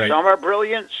 50. Right. Some are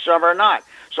brilliant. Some are not.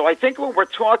 So I think when we're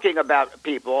talking about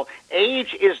people,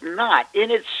 age is not in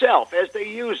itself, as they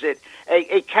use it,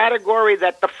 a category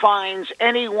that defines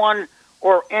anyone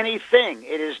or anything.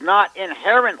 It is not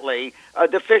inherently a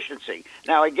deficiency.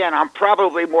 Now, again, I'm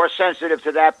probably more sensitive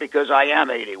to that because I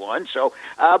am 81. So,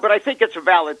 but I think it's a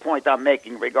valid point I'm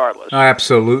making regardless.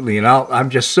 Absolutely. And I'm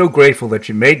just so grateful that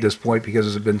you made this point because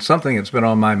it's been something that's been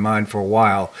on my mind for a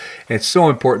while. It's so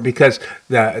important because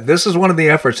this is one of the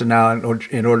efforts now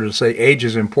in order to say age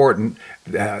is important.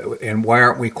 And why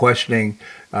aren't we questioning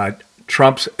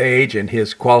Trump's age and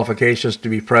his qualifications to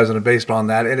be president based on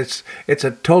that? And it's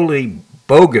a totally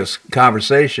bogus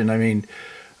conversation. I mean,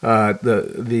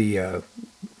 the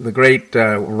great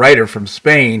writer from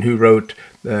Spain who wrote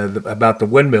about the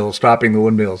windmills, stopping the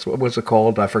windmills. What was it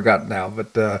called? I forgot now.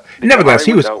 But nevertheless,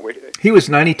 he was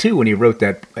 92 when he wrote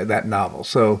that novel.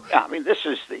 So yeah, I mean, this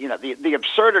is the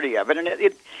absurdity of it, and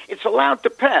it's allowed to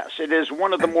pass. It is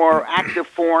one of the more active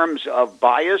forms of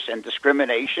bias and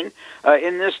discrimination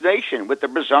in this nation, with the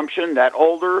presumption that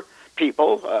older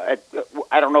people,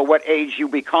 I don't know what age you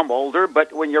become older,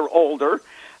 but when you're older,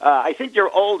 I think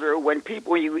you're older when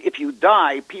if you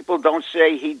die, people don't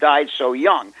say he died so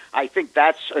young. I think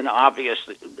that's an obvious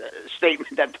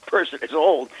statement that the person is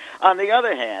old. On the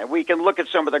other hand, we can look at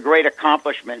some of the great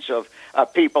accomplishments of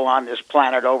people on this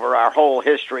planet over our whole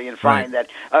history and find that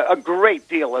a great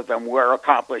deal of them were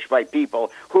accomplished by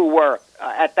people who were,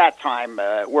 at that time,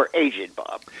 were aged,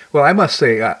 Bob. Well, I must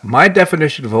say, my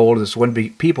definition of old is when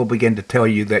people begin to tell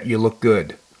you that you look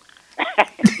good.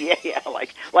 yeah,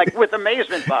 like with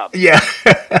amazement, Bob. Yeah.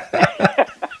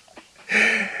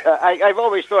 I've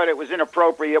always thought it was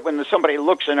inappropriate when somebody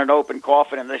looks in an open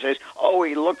coffin and they say, "Oh,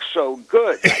 he looks so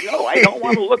good." No, I don't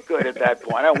want to look good at that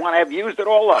point. I want to have used it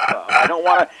all up. I don't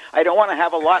want to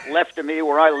have a lot left of me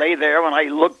where I lay there when I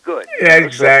look good. Yeah,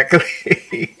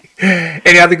 exactly.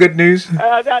 Any other good news?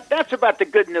 That's about the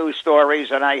good news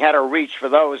stories, and I had to reach for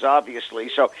those, obviously.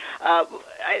 So,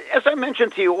 as I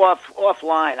mentioned to you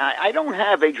offline, I don't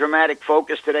have a dramatic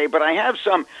focus today, but I have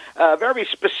some very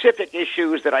specific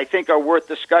issues that I think are worth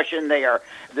discussion. They are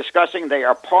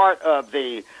part of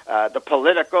the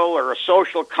political or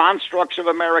social constructs of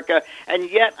America, and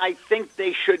yet I think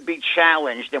they should be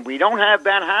challenged, and we don't have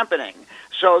that happening.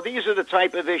 So these are the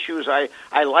type of issues I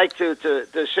like to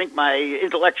sink my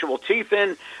intellectual teeth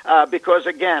in because,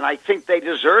 again, I think they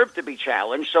deserve to be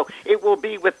challenged. So it will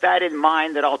be with that in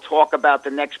mind that I'll talk about the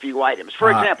next few items.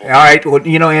 For example... All right. Well,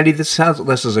 Andy, this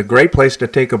is a great place to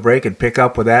take a break and pick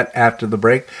up with that after the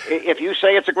break. If you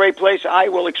say it's a great place, I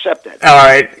will accept it. All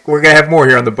right. We're going to have more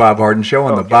here on The Bob Harden Show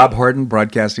on the Bob Harden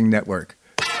Broadcasting Network.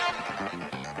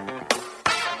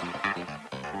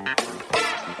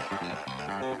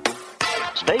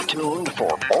 Stay tuned for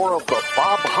more of the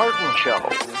Bob Harden Show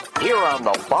here on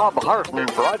the Bob Harden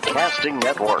Broadcasting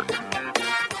Network.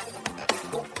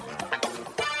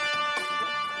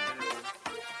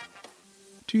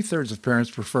 Two-thirds of parents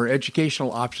prefer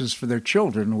educational options for their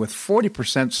children, with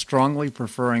 40% strongly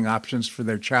preferring options for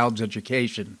their child's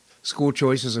education. School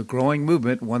choice is a growing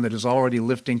movement, one that is already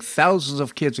lifting thousands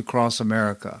of kids across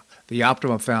America. The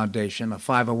Optima Foundation, a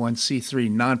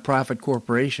 501c3 nonprofit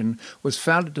corporation, was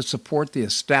founded to support the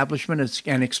establishment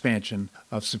and expansion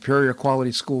of superior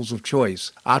quality schools of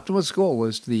choice. Optima's goal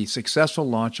is the successful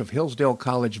launch of Hillsdale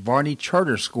College Varney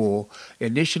Charter School,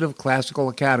 Initiative Classical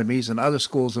Academies, and other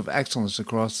schools of excellence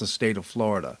across the state of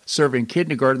Florida, serving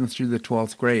kindergarten through the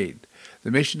 12th grade.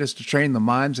 The mission is to train the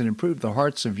minds and improve the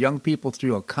hearts of young people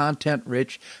through a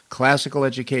content-rich classical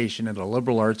education in the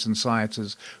liberal arts and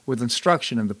sciences with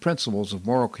instruction in the principles of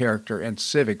moral character and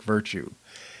civic virtue.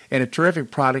 And a terrific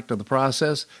product of the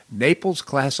process, Naples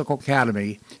Classical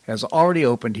Academy has already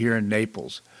opened here in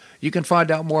Naples. You can find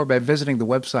out more by visiting the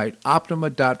website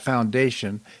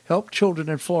optima.foundation. Help children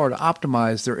in Florida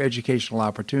optimize their educational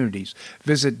opportunities.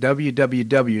 Visit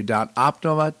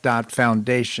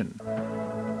www.optima.foundation.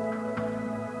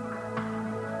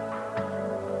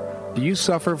 Do you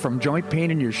suffer from joint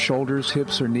pain in your shoulders,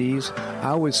 hips, or knees?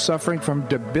 I was suffering from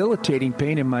debilitating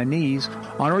pain in my knees.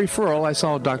 On a referral, I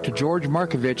saw Dr. George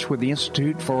Markovich with the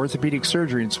Institute for Orthopedic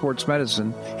Surgery and Sports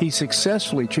Medicine. He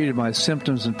successfully treated my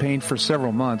symptoms and pain for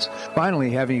several months.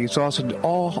 Finally, having exhausted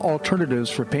all alternatives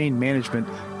for pain management,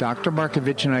 Dr.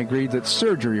 Markovich and I agreed that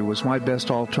surgery was my best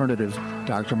alternative.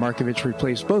 Dr. Markovich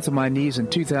replaced both of my knees in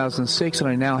 2006, and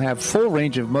I now have full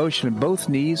range of motion in both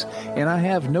knees, and I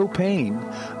have no pain.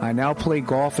 I now play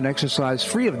golf and exercise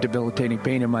free of debilitating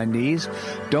pain in my knees.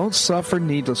 Don't suffer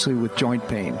needlessly with joint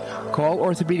pain. Call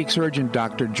orthopedic surgeon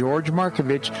Dr. George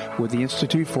Markovich with the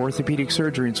Institute for Orthopedic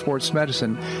Surgery and Sports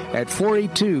Medicine at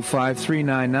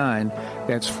 482-5399.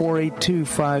 That's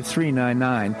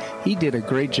 482-5399. He did a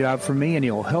great job for me, and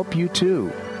he'll help you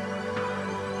too.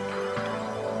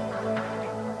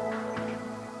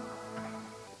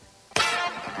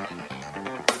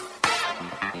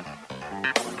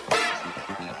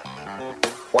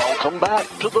 Welcome back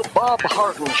to the Bob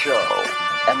Harden Show.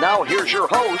 And now here's your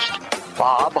host,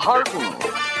 Bob Harden.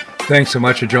 Thanks so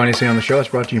much for joining us here on the show. It's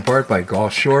brought to you in part by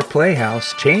Gulf Shore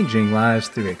Playhouse, changing lives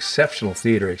through exceptional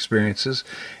theater experiences.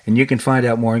 And you can find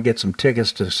out more and get some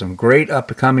tickets to some great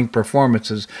upcoming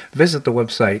performances. Visit the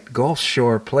website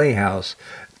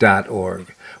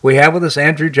gulfshoreplayhouse.org. We have with us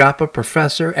Andrew Joppa,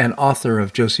 professor and author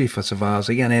of Josephus of Oz.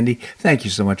 Again, Andy, thank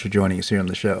you so much for joining us here on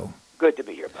the show. Good to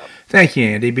be here, Bob. Thank you,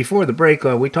 Andy. Before the break,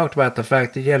 we talked about the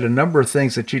fact that you had a number of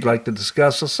things that you'd like to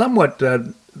discuss, so somewhat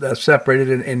separated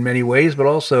in many ways, but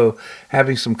also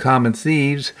having some common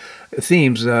themes.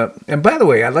 And by the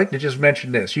way, I'd like to just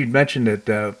mention this. You'd mentioned that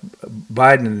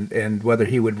Biden and whether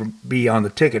he would be on the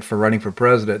ticket for running for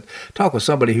president. Talked with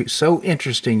somebody who's so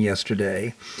interesting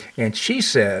yesterday, and she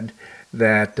said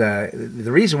that the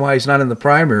reason why he's not in the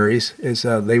primaries is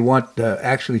they want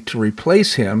actually to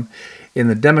replace him in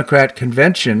the Democrat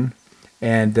convention.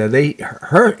 And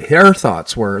her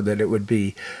thoughts were that it would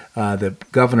be the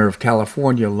governor of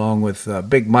California along with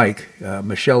Big Mike,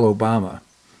 Michelle Obama.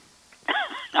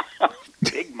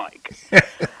 Big Mike.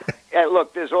 Yeah,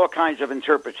 look, there's all kinds of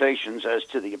interpretations as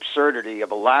to the absurdity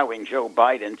of allowing Joe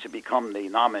Biden to become the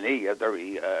nominee of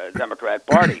the Democrat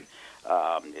Party.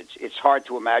 It's hard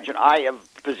to imagine. I have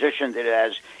positioned it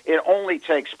as it only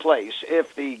takes place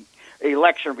if the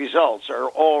election results are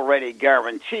already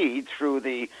guaranteed through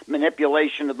the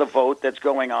manipulation of the vote that's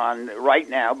going on right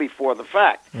now before the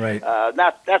fact. Right.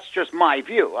 That's just my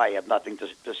view. I have nothing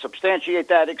to substantiate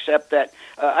that except that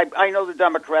I know the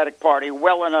Democratic Party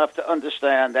well enough to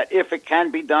understand that if it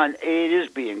can be done, it is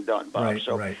being done, Bob. Right,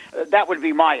 so right. That would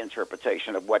be my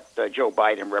interpretation of what Joe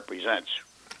Biden represents.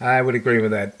 I would agree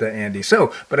with that, Andy.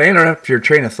 So, but I interrupt your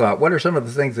train of thought. What are some of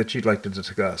the things that you'd like to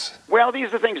discuss? Well,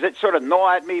 these are things that sort of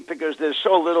gnaw at me because there's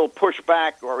so little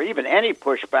pushback or even any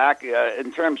pushback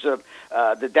in terms of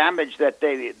the damage that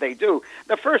they do.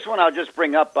 The first one I'll just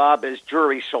bring up, Bob, is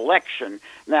jury selection.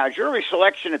 Now, jury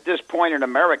selection at this point in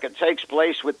America takes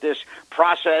place with this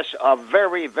process of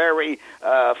very, very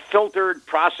filtered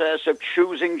process of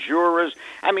choosing jurors.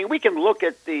 I mean, we can look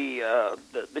at the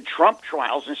Trump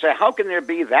trials and say, how can there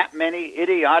be that many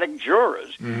idiotic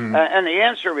jurors? Mm-hmm. And the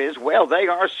answer is, well, they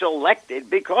are selected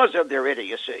because of their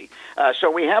idiocy.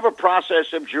 So we have a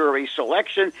process of jury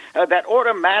selection that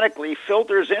automatically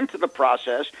filters into the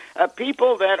process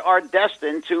people that are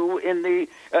destined to,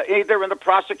 either in the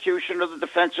prosecution or the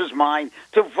defense's mind,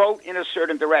 to vote in a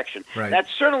certain direction. Right. That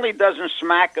certainly doesn't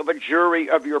smack of a jury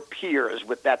of your peers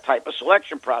with that type of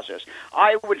selection process.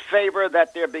 I would favor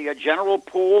that there be a general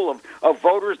pool of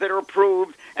voters that are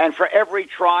approved, and for every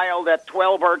trial that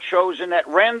 12 are chosen at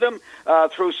random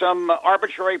through some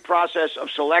arbitrary process of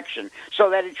selection, so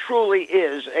that it truly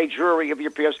is a jury of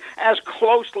your peers as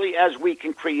closely as we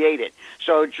can create it.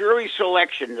 So jury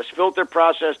selection, this filter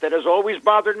process that has always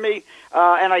bothered me,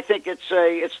 and I think it's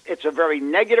a very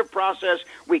negative process.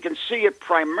 We can see it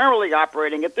primarily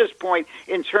operating at this point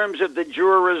in terms of the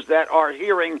jurors that are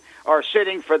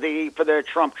sitting for the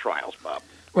Trump trials, Bob.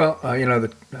 Well,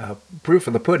 the proof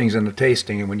of the pudding's in the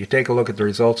tasting, and when you take a look at the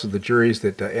results of the juries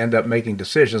that end up making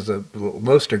decisions, the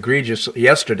most egregious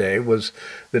yesterday was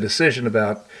the decision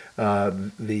about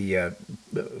the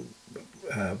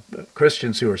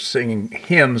Christians who were singing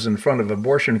hymns in front of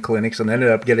abortion clinics and ended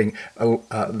up getting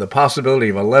the possibility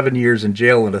of 11 years in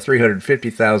jail and a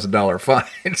 $350,000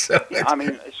 fine. So I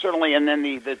mean, certainly, and then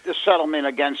the settlement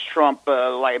against Trump,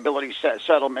 liability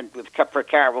settlement for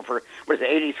Carroll for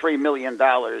 $83 million.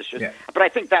 Yeah. But I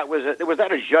think that was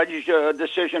that a judge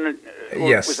decision? Or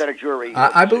yes. Was that a jury?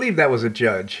 I believe that was a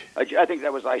judge. I think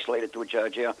that was isolated to a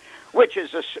judge. Yeah. Which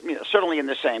is certainly in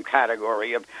the same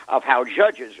category of how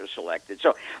judges are selected.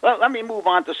 So let me move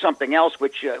on to something else,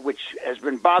 which has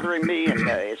been bothering me, and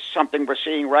it's something we're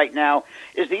seeing right now,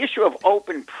 is the issue of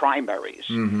open primaries.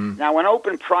 Mm-hmm. Now, an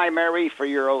open primary, for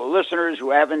your listeners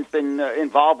who haven't been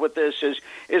involved with this,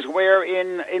 is where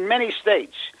in many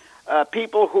states,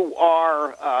 people who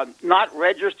are not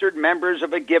registered members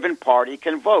of a given party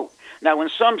can vote. Now, in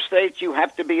some states, you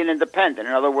have to be an independent.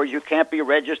 In other words, you can't be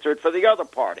registered for the other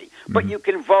party. But you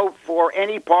can vote for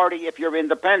any party if you're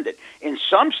independent. In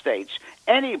some states,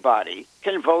 anybody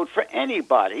can vote for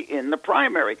anybody in the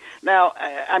primary. Now,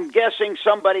 I'm guessing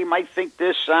somebody might think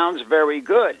this sounds very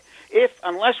good,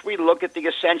 unless we look at the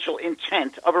essential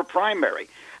intent of a primary.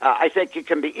 I think it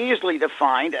can be easily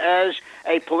defined as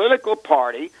a political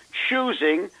party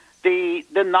choosing the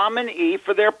nominee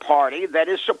for their party that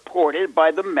is supported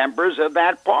by the members of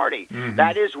that party. Mm-hmm.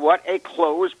 That is what a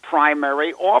closed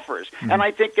primary offers. Mm-hmm. And I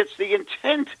think it's the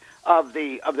intent of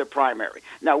the primary.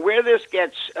 Now, where this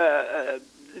gets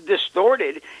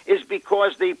distorted is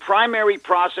because the primary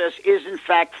process is, in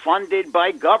fact, funded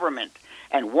by government.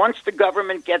 And once the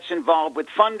government gets involved with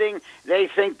funding, they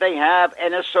think they have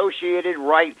an associated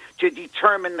right to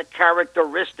determine the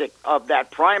characteristic of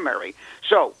that primary.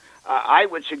 So I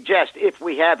would suggest if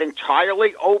we have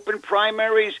entirely open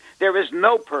primaries, there is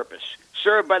no purpose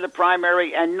served by the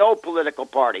primary, and no political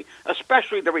party,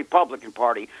 especially the Republican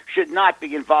Party, should not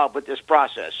be involved with this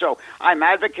process. So I'm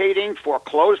advocating for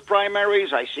closed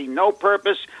primaries. I see no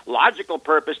logical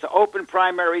purpose to open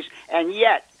primaries, and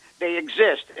yet they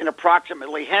exist in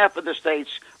approximately half of the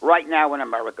states right now in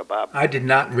America, Bob. I did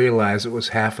not realize it was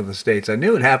half of the states. I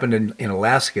knew it happened in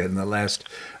Alaska in the last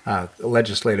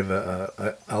legislative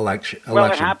election.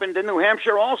 Well, it happened in New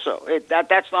Hampshire also.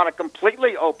 That's not a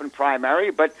completely open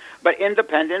primary, but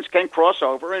independents can cross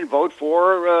over and vote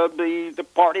for the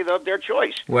party of their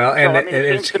choice. Well,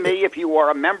 it seems to me if you are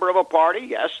a member of a party,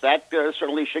 yes, that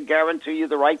certainly should guarantee you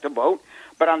the right to vote.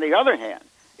 But on the other hand,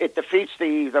 it defeats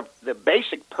the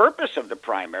basic purpose of the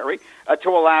primary to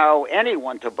allow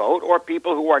anyone to vote or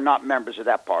people who are not members of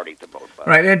that party to vote.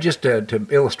 Right, and just to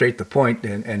illustrate the point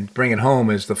and bring it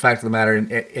home is the fact of the matter,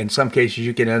 in some cases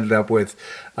you can end up with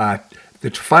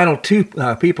the final two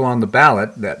people on the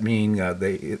ballot, that mean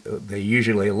they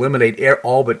usually eliminate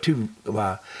all but two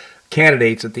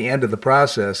candidates at the end of the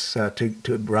process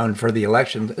to run for the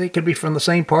election. They could be from the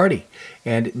same party,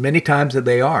 and many times that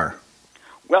they are.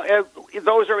 Well,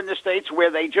 those are in the states where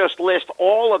they just list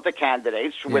all of the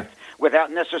candidates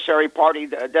without necessary party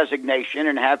designation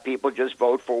and have people just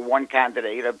vote for one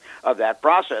candidate of that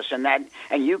process.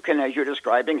 And you can, as you're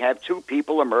describing, have two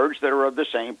people emerge that are of the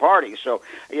same party. So,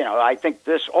 I think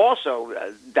this also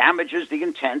damages the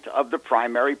intent of the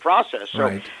primary process. So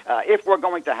right. If we're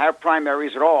going to have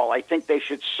primaries at all, I think they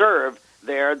should serve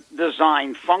their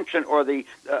design function or the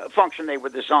function they were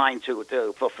designed to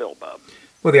fulfill, Bob.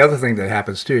 Well, the other thing that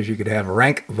happens, too, is you could have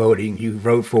rank voting. You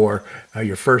vote for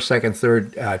your first, second,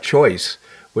 third choice,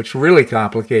 which really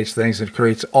complicates things and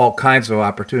creates all kinds of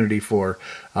opportunity for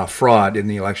fraud in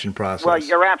the election process. Well,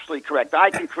 you're absolutely correct. I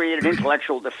can create an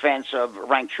intellectual defense of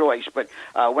ranked choice, but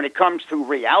when it comes to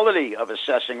reality of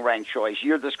assessing ranked choice,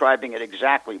 you're describing it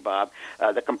exactly, Bob.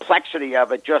 The complexity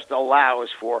of it just allows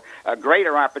for a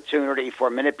greater opportunity for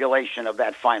manipulation of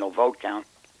that final vote count.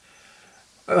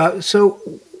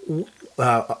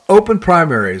 Open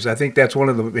primaries, I think that's one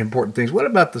of the important things. What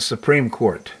about the Supreme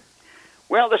Court?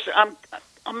 Well, I'm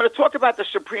going to talk about the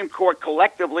Supreme Court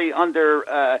collectively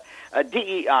under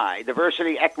DEI,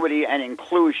 diversity, equity, and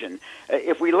inclusion.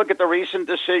 If we look at the recent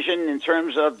decision in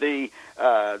terms of the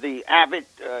Abbott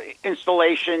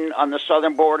installation on the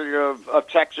southern border of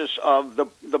Texas of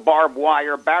the barbed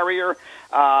wire barrier,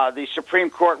 the Supreme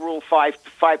Court ruled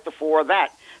 5-4 that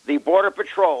the Border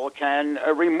Patrol can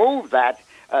remove that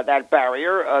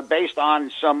barrier based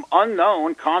on some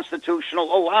unknown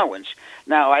constitutional allowance.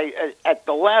 Now, at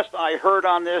the last I heard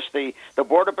on this, the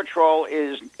Border Patrol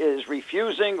is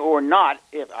refusing or not.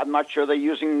 I'm not sure they're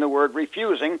using the word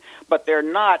refusing, but they're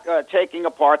not taking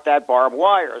apart that barbed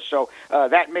wire. So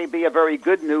that may be a very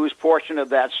good news portion of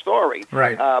that story.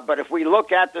 Right. But if we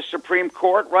look at the Supreme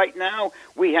Court right now,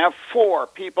 we have 4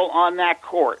 people on that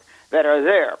court that are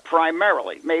there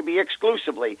primarily, maybe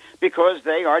exclusively, because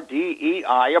they are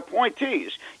DEI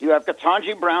appointees. You have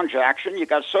Ketanji Brown Jackson, you've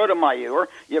got Sotomayor,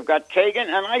 you've got Kagan,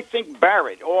 and I think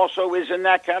Barrett also is in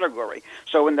that category.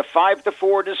 So in the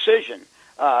 5-4 decision,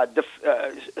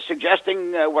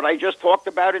 suggesting what I just talked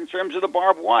about in terms of the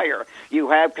barbed wire, you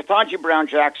have Ketanji Brown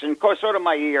Jackson,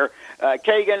 Sotomayor,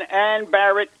 Kagan, and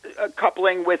Barrett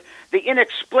coupling with the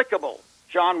inexplicable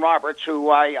John Roberts, who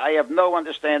I have no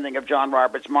understanding of John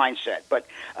Roberts' mindset, but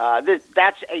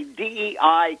that's a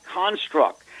DEI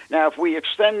construct. Now, if we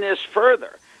extend this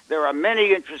further, there are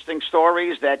many interesting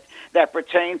stories that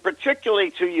pertain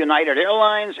particularly to United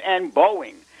Airlines and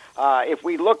Boeing. If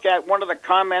we look at one of the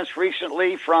comments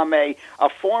recently from a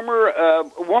former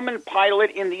woman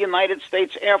pilot in the United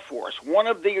States Air Force, one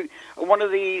of the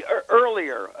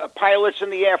earlier pilots in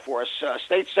the Air Force,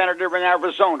 state senator in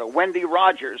Arizona, Wendy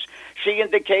Rogers, she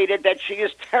indicated that she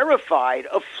is terrified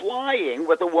of flying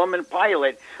with a woman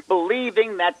pilot,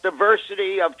 believing that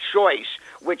diversity of choice,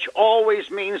 which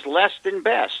always means less than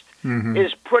best,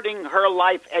 is putting her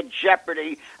life at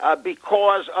jeopardy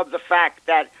because of the fact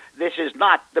that this is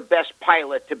not the best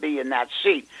pilot to be in that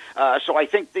seat. So I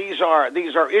think these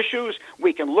are issues.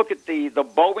 We can look at the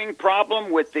Boeing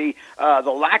problem with the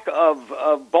lack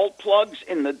of bolt plugs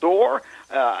in the door.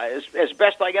 As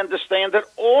best I understand it,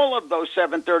 all of those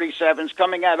 737s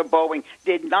coming out of Boeing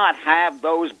did not have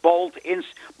those bolts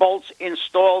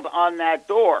installed on that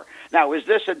door. Now, is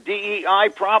this a DEI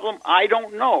problem? I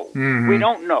don't know. We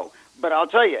don't know. But I'll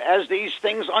tell you, as these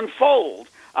things unfold,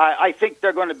 I think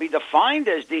they're going to be defined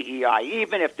as DEI,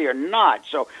 even if they're not.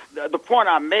 So the point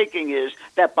I'm making is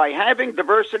that by having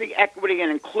diversity, equity,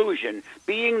 and inclusion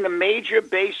being the major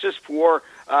basis for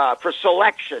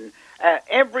selection,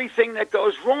 everything that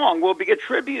goes wrong will be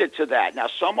attributed to that. Now,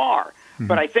 some are.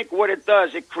 But I think what it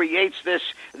does, it creates this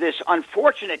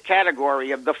unfortunate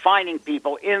category of defining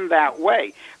people in that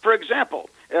way. For example,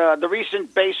 the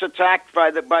recent base attack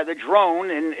by the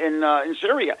drone in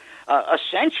Syria.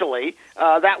 Essentially,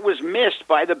 that was missed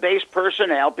by the base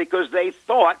personnel because they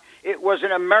thought it was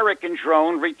an American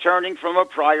drone returning from a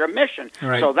prior mission.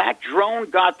 Right. So that drone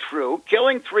got through,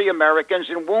 killing 3 Americans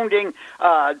and wounding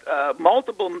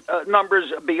multiple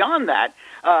numbers beyond that.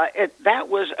 That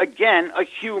was, again, a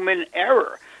human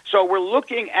error. So we're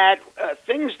looking at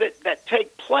things that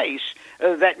take place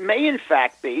that may in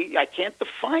fact be, I can't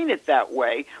define it that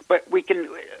way, but we can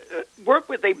work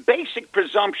with a basic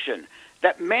presumption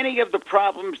that many of the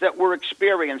problems that we're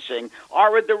experiencing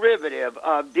are a derivative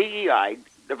of DEI,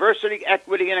 diversity,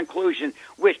 equity, and inclusion,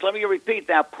 which, let me repeat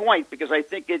that point because I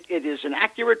think it is an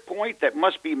accurate point that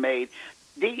must be made.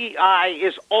 DEI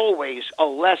is always a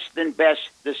less than best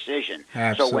decision.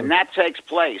 Absolutely. So when that takes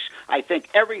place, I think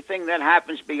everything that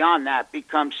happens beyond that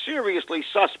becomes seriously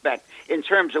suspect in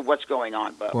terms of what's going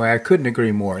on, Bob. Boy, I couldn't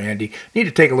agree more, Andy. Need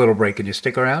to take a little break. Can you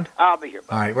stick around? I'll be here,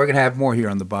 Bob. All right, we're going to have more here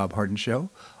on the Bob Harden Show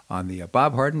on the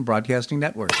Bob Harden Broadcasting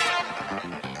Network.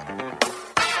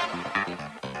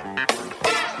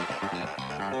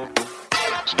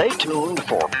 Stay tuned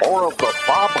for more of the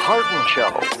Bob Harden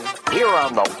Show here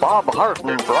on the Bob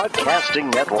Harden Broadcasting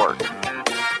Network.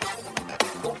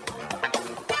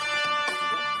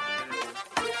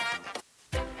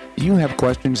 Do you have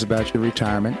questions about your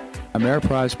retirement?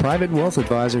 Ameriprise Private Wealth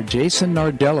Advisor Jason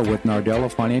Nardella with Nardella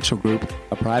Financial Group,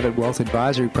 a private wealth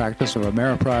advisory practice of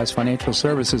Ameriprise Financial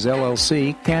Services,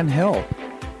 LLC, can help.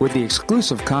 With the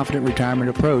exclusive Confident Retirement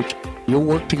approach, you'll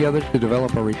work together to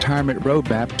develop a retirement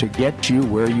roadmap to get you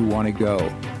where you want to go.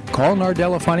 Call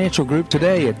Nardella Financial Group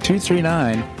today at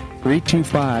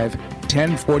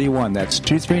 239-325-1041. That's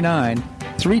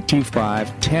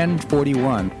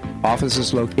 239-325-1041. Office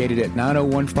is located at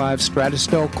 9015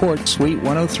 Stratosville Court, Suite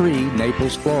 103,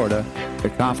 Naples, Florida.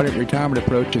 The Confident Retirement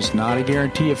approach is not a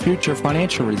guarantee of future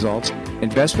financial results.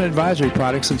 Investment advisory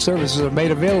products and services are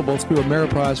made available through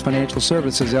Ameriprise Financial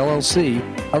Services, LLC,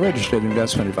 a registered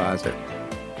investment advisor.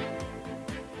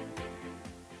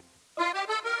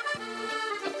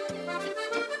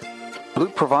 Blue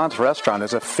Provence Restaurant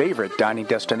is a favorite dining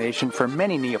destination for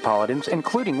many Neapolitans,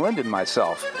 including Linda and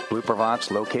myself. Blue Provence,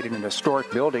 located in a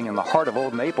historic building in the heart of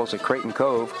Old Naples at Creighton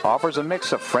Cove, offers a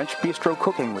mix of French bistro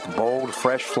cooking with bold,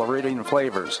 fresh Floridian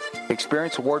flavors.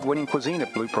 Experience award-winning cuisine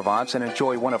at Blue Provence and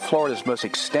enjoy one of Florida's most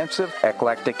extensive,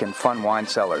 eclectic, and fun wine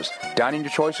cellars. Dining your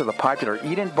choice of the popular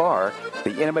Eat-In Bar,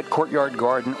 the intimate courtyard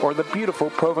garden, or the beautiful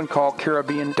Provencal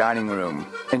Caribbean dining room.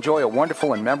 Enjoy a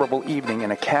wonderful and memorable evening in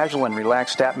a casual and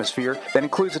relaxed atmosphere that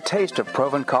includes a taste of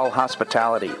Provencal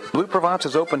hospitality. Blue Provence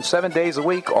is open 7 days a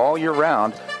week, all year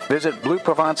round. Visit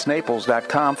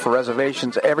BlueProvenceNaples.com for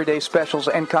reservations, everyday specials,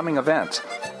 and coming events.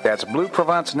 That's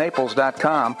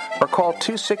BlueProvenceNaples.com or call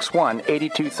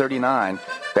 261-8239.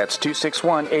 That's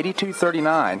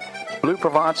 261-8239. Blue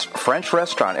Provence French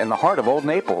Restaurant in the heart of Old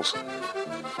Naples.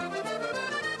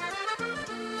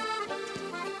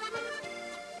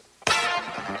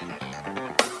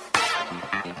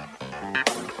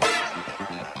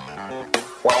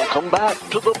 Welcome back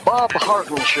to the Bob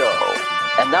Harden Show.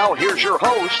 And now here's your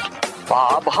host,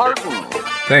 Bob Harden.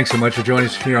 Thanks so much for joining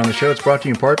us here on the show. It's brought to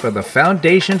you in part by the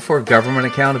Foundation for Government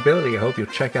Accountability. I hope you'll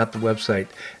check out the website,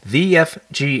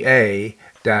 thefga.org.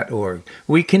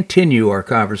 We continue our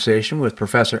conversation with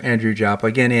Professor Andrew Joppa.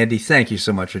 Again, Andy, thank you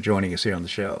so much for joining us here on the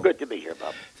show. Good to be here,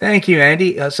 Bob. Thank you,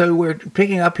 Andy. So we're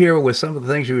picking up here with some of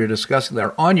the things you were discussing that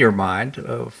are on your mind.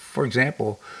 For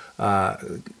example,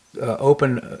 open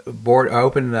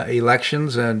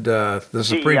elections and the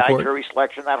Supreme Court. Jury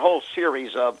selection, that whole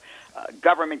series of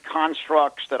government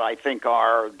constructs that I think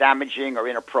are damaging or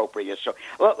inappropriate. So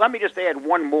let me just add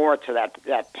one more to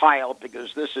that pile,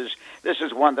 because this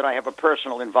is one that I have a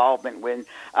personal involvement with.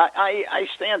 I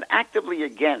stand actively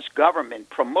against government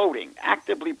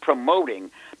actively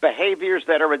promoting behaviors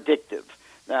that are addictive.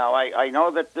 Now, I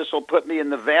know that this will put me in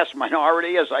the vast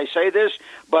minority as I say this,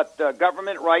 but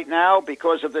government right now,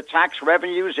 because of the tax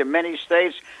revenues in many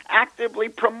states, actively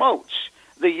promotes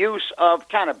the use of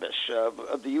cannabis,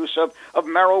 of the use of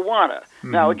marijuana.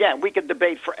 Mm-hmm. Now, again, we could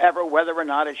debate forever whether or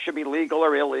not it should be legal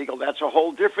or illegal. That's a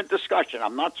whole different discussion.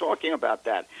 I'm not talking about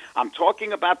that. I'm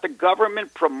talking about the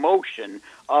government promotion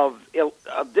of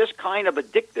this kind of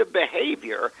addictive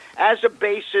behavior as a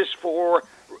basis for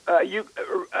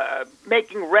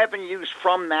making revenues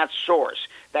from that source.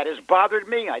 That has bothered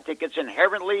me. I think it's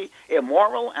inherently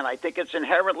immoral, and I think it's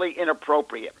inherently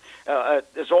inappropriate.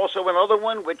 There's also another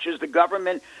one, which is the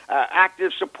government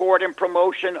active support and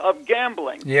promotion of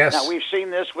gambling. Yes. Now, we've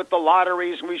seen this with the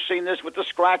lotteries, and we've seen this with the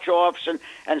scratch-offs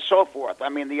and so forth. I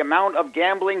mean, the amount of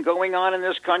gambling going on in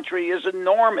this country is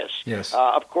enormous. Yes.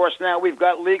 Of course, now we've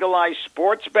got legalized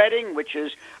sports betting, which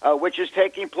is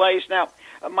taking place. Now,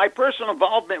 my personal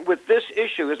involvement with this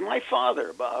issue is my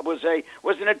father, Bob, was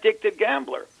an addicted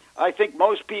gambler. I think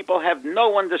most people have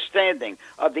no understanding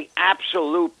of the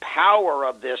absolute power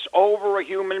of this over a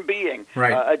human being.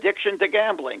 Right. Addiction to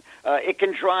gambling. It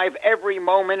can drive every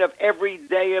moment of every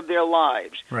day of their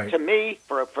lives. Right. To me,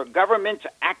 for government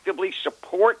to actively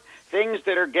support things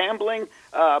that are gambling,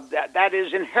 that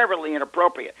is inherently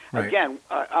inappropriate. Right. Again,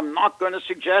 I'm not going to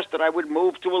suggest that I would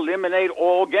move to eliminate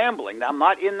all gambling. I'm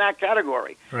not in that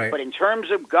category. Right. But in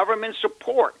terms of government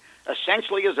support,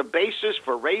 essentially as a basis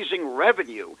for raising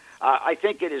revenue, I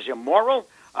think it is immoral.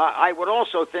 I would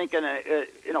also think in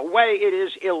a way it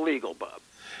is illegal, Bob.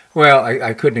 Well,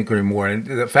 I couldn't agree more. And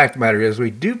the fact of the matter is we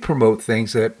do promote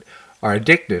things that are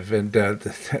addictive. And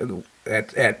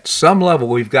at some level,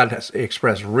 we've got to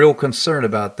express real concern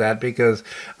about that because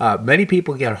many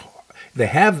people they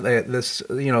have this,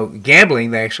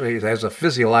 gambling actually has a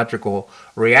physiological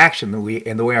reaction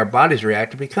and the way our bodies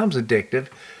react, it becomes addictive.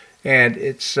 And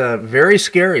it's very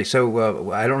scary.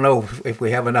 So I don't know if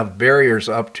we have enough barriers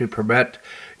up to prevent,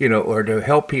 or to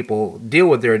help people deal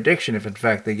with their addiction if, in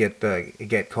fact, they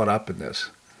get caught up in this.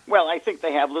 Well, I think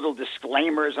they have little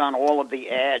disclaimers on all of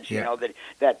the ads, Yeah.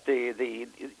 that the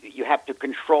you have to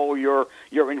control your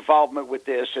involvement with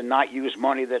this and not use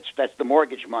money that's the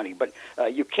mortgage money. But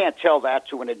you can't tell that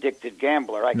to an addicted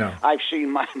gambler. No. I've seen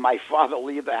my father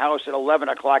leave the house at 11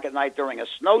 o'clock at night during a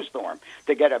snowstorm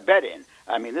to get a bet in.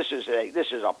 I mean, this is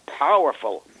a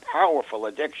powerful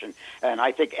addiction, and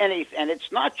I think and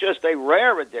it's not just a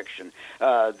rare addiction.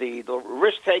 The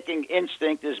risk-taking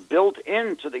instinct is built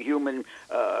into the human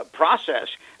process,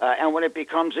 and when it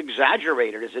becomes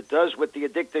exaggerated, as it does with the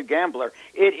addicted gambler,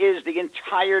 it is the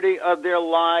entirety of their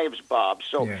lives, Bob.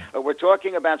 So we're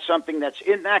talking about something that's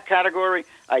in that category.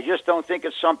 I just don't think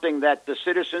it's something that the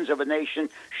citizens of a nation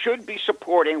should be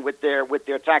supporting with their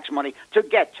tax money to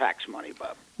get tax money,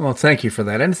 Bob. Well, thank you for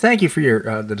that, and thank you for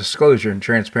your the disclosure and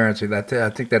transparency. That I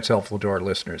think that's helpful to our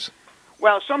listeners.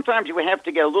 Well, sometimes you have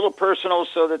to get a little personal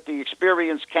so that the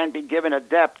experience can be given a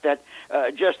depth that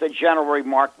just a general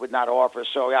remark would not offer.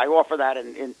 So I offer that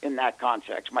in that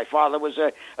context. My father was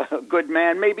a good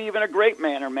man, maybe even a great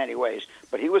man in many ways,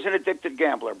 but he was an addicted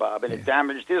gambler, Bob, and it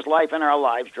damaged his life and our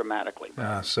lives dramatically.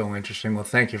 So interesting. Well,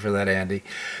 thank you for that, Andy.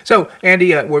 So,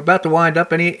 Andy, we're about to wind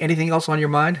up. Anything else on your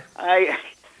mind?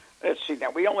 Let's see. Now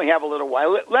we only have a little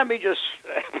while. Let me just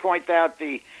point out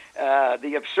the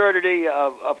absurdity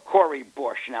of Cori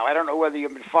Bush. Now, I don't know whether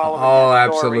you've been following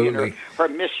that story and her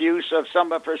misuse of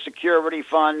some of her security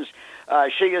funds.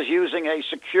 She is using a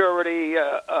security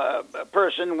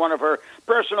person, one of her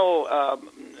personal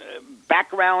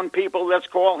background people, let's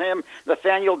call him,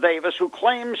 Nathaniel Davis, who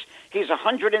claims he's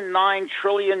 109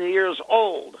 trillion years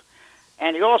old.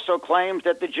 And he also claims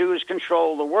that the Jews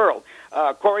control the world.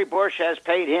 Cori Bush has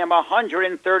paid him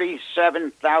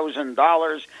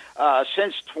 $137,000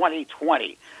 since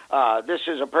 2020. This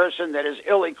is a person that is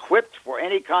ill-equipped for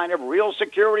any kind of real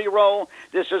security role.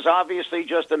 This is obviously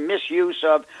just a misuse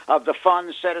of the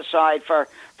funds set aside for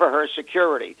her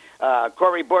security.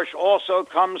 Cori Bush also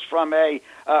comes from a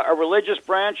religious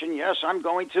branch, and yes, I'm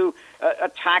going to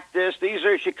attack this.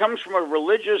 She comes from a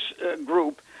religious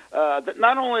group that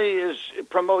not only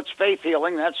promotes faith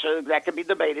healing, that can be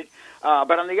debated,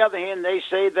 but on the other hand, they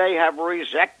say they have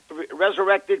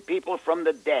resurrected people from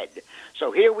the dead.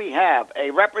 So here we have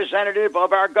a representative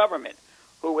of our government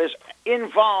who is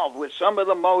involved with some of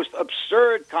the most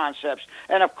absurd concepts,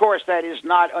 and of course that is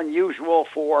not unusual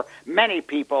for many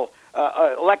people,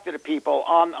 elected people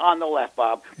on the left,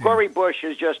 Bob. Yeah. Cori Bush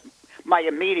is just my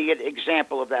immediate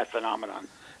example of that phenomenon.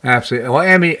 Absolutely. Well,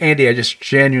 Andy, I just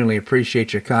genuinely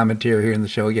appreciate your commentary here in the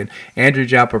show. Again, Andrew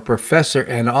Joppa, professor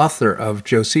and author of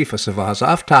Josephus of Oz.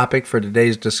 Off topic for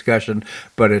today's discussion,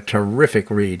 but a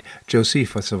terrific read,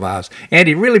 Josephus of Oz.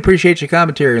 Andy, really appreciate your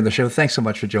commentary on the show. Thanks so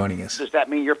much for joining us. Does that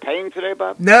mean you're paying today,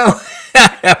 Bob? No.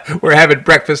 We're having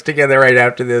breakfast together right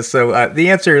after this, so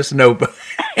the answer is no.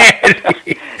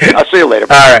 I'll see you later.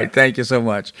 All right. Thank you so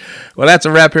much. Well, that's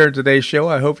a wrap here in today's show.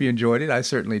 I hope you enjoyed it. I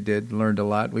certainly did. Learned a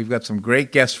lot. We've got some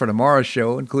great guests for tomorrow's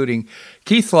show, including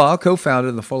Keith Law, co-founder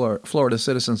of the Florida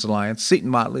Citizens Alliance, Seton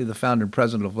Motley, the founder and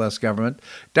president of Less Government,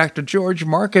 Dr. George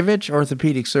Markovich,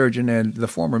 orthopedic surgeon, and the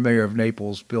former mayor of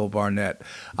Naples, Bill Barnett.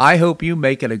 I hope you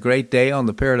make it a great day on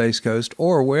the Paradise Coast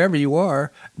or wherever you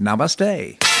are.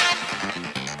 Namaste.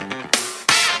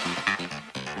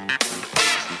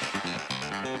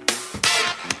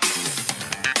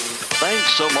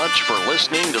 Thanks so much for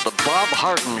listening to The Bob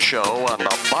Harden Show on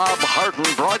the Bob Harden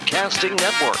Broadcasting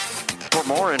Network. For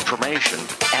more information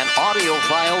and audio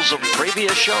files of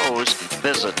previous shows,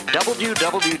 visit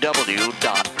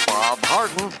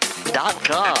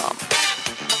www.bobharden.com.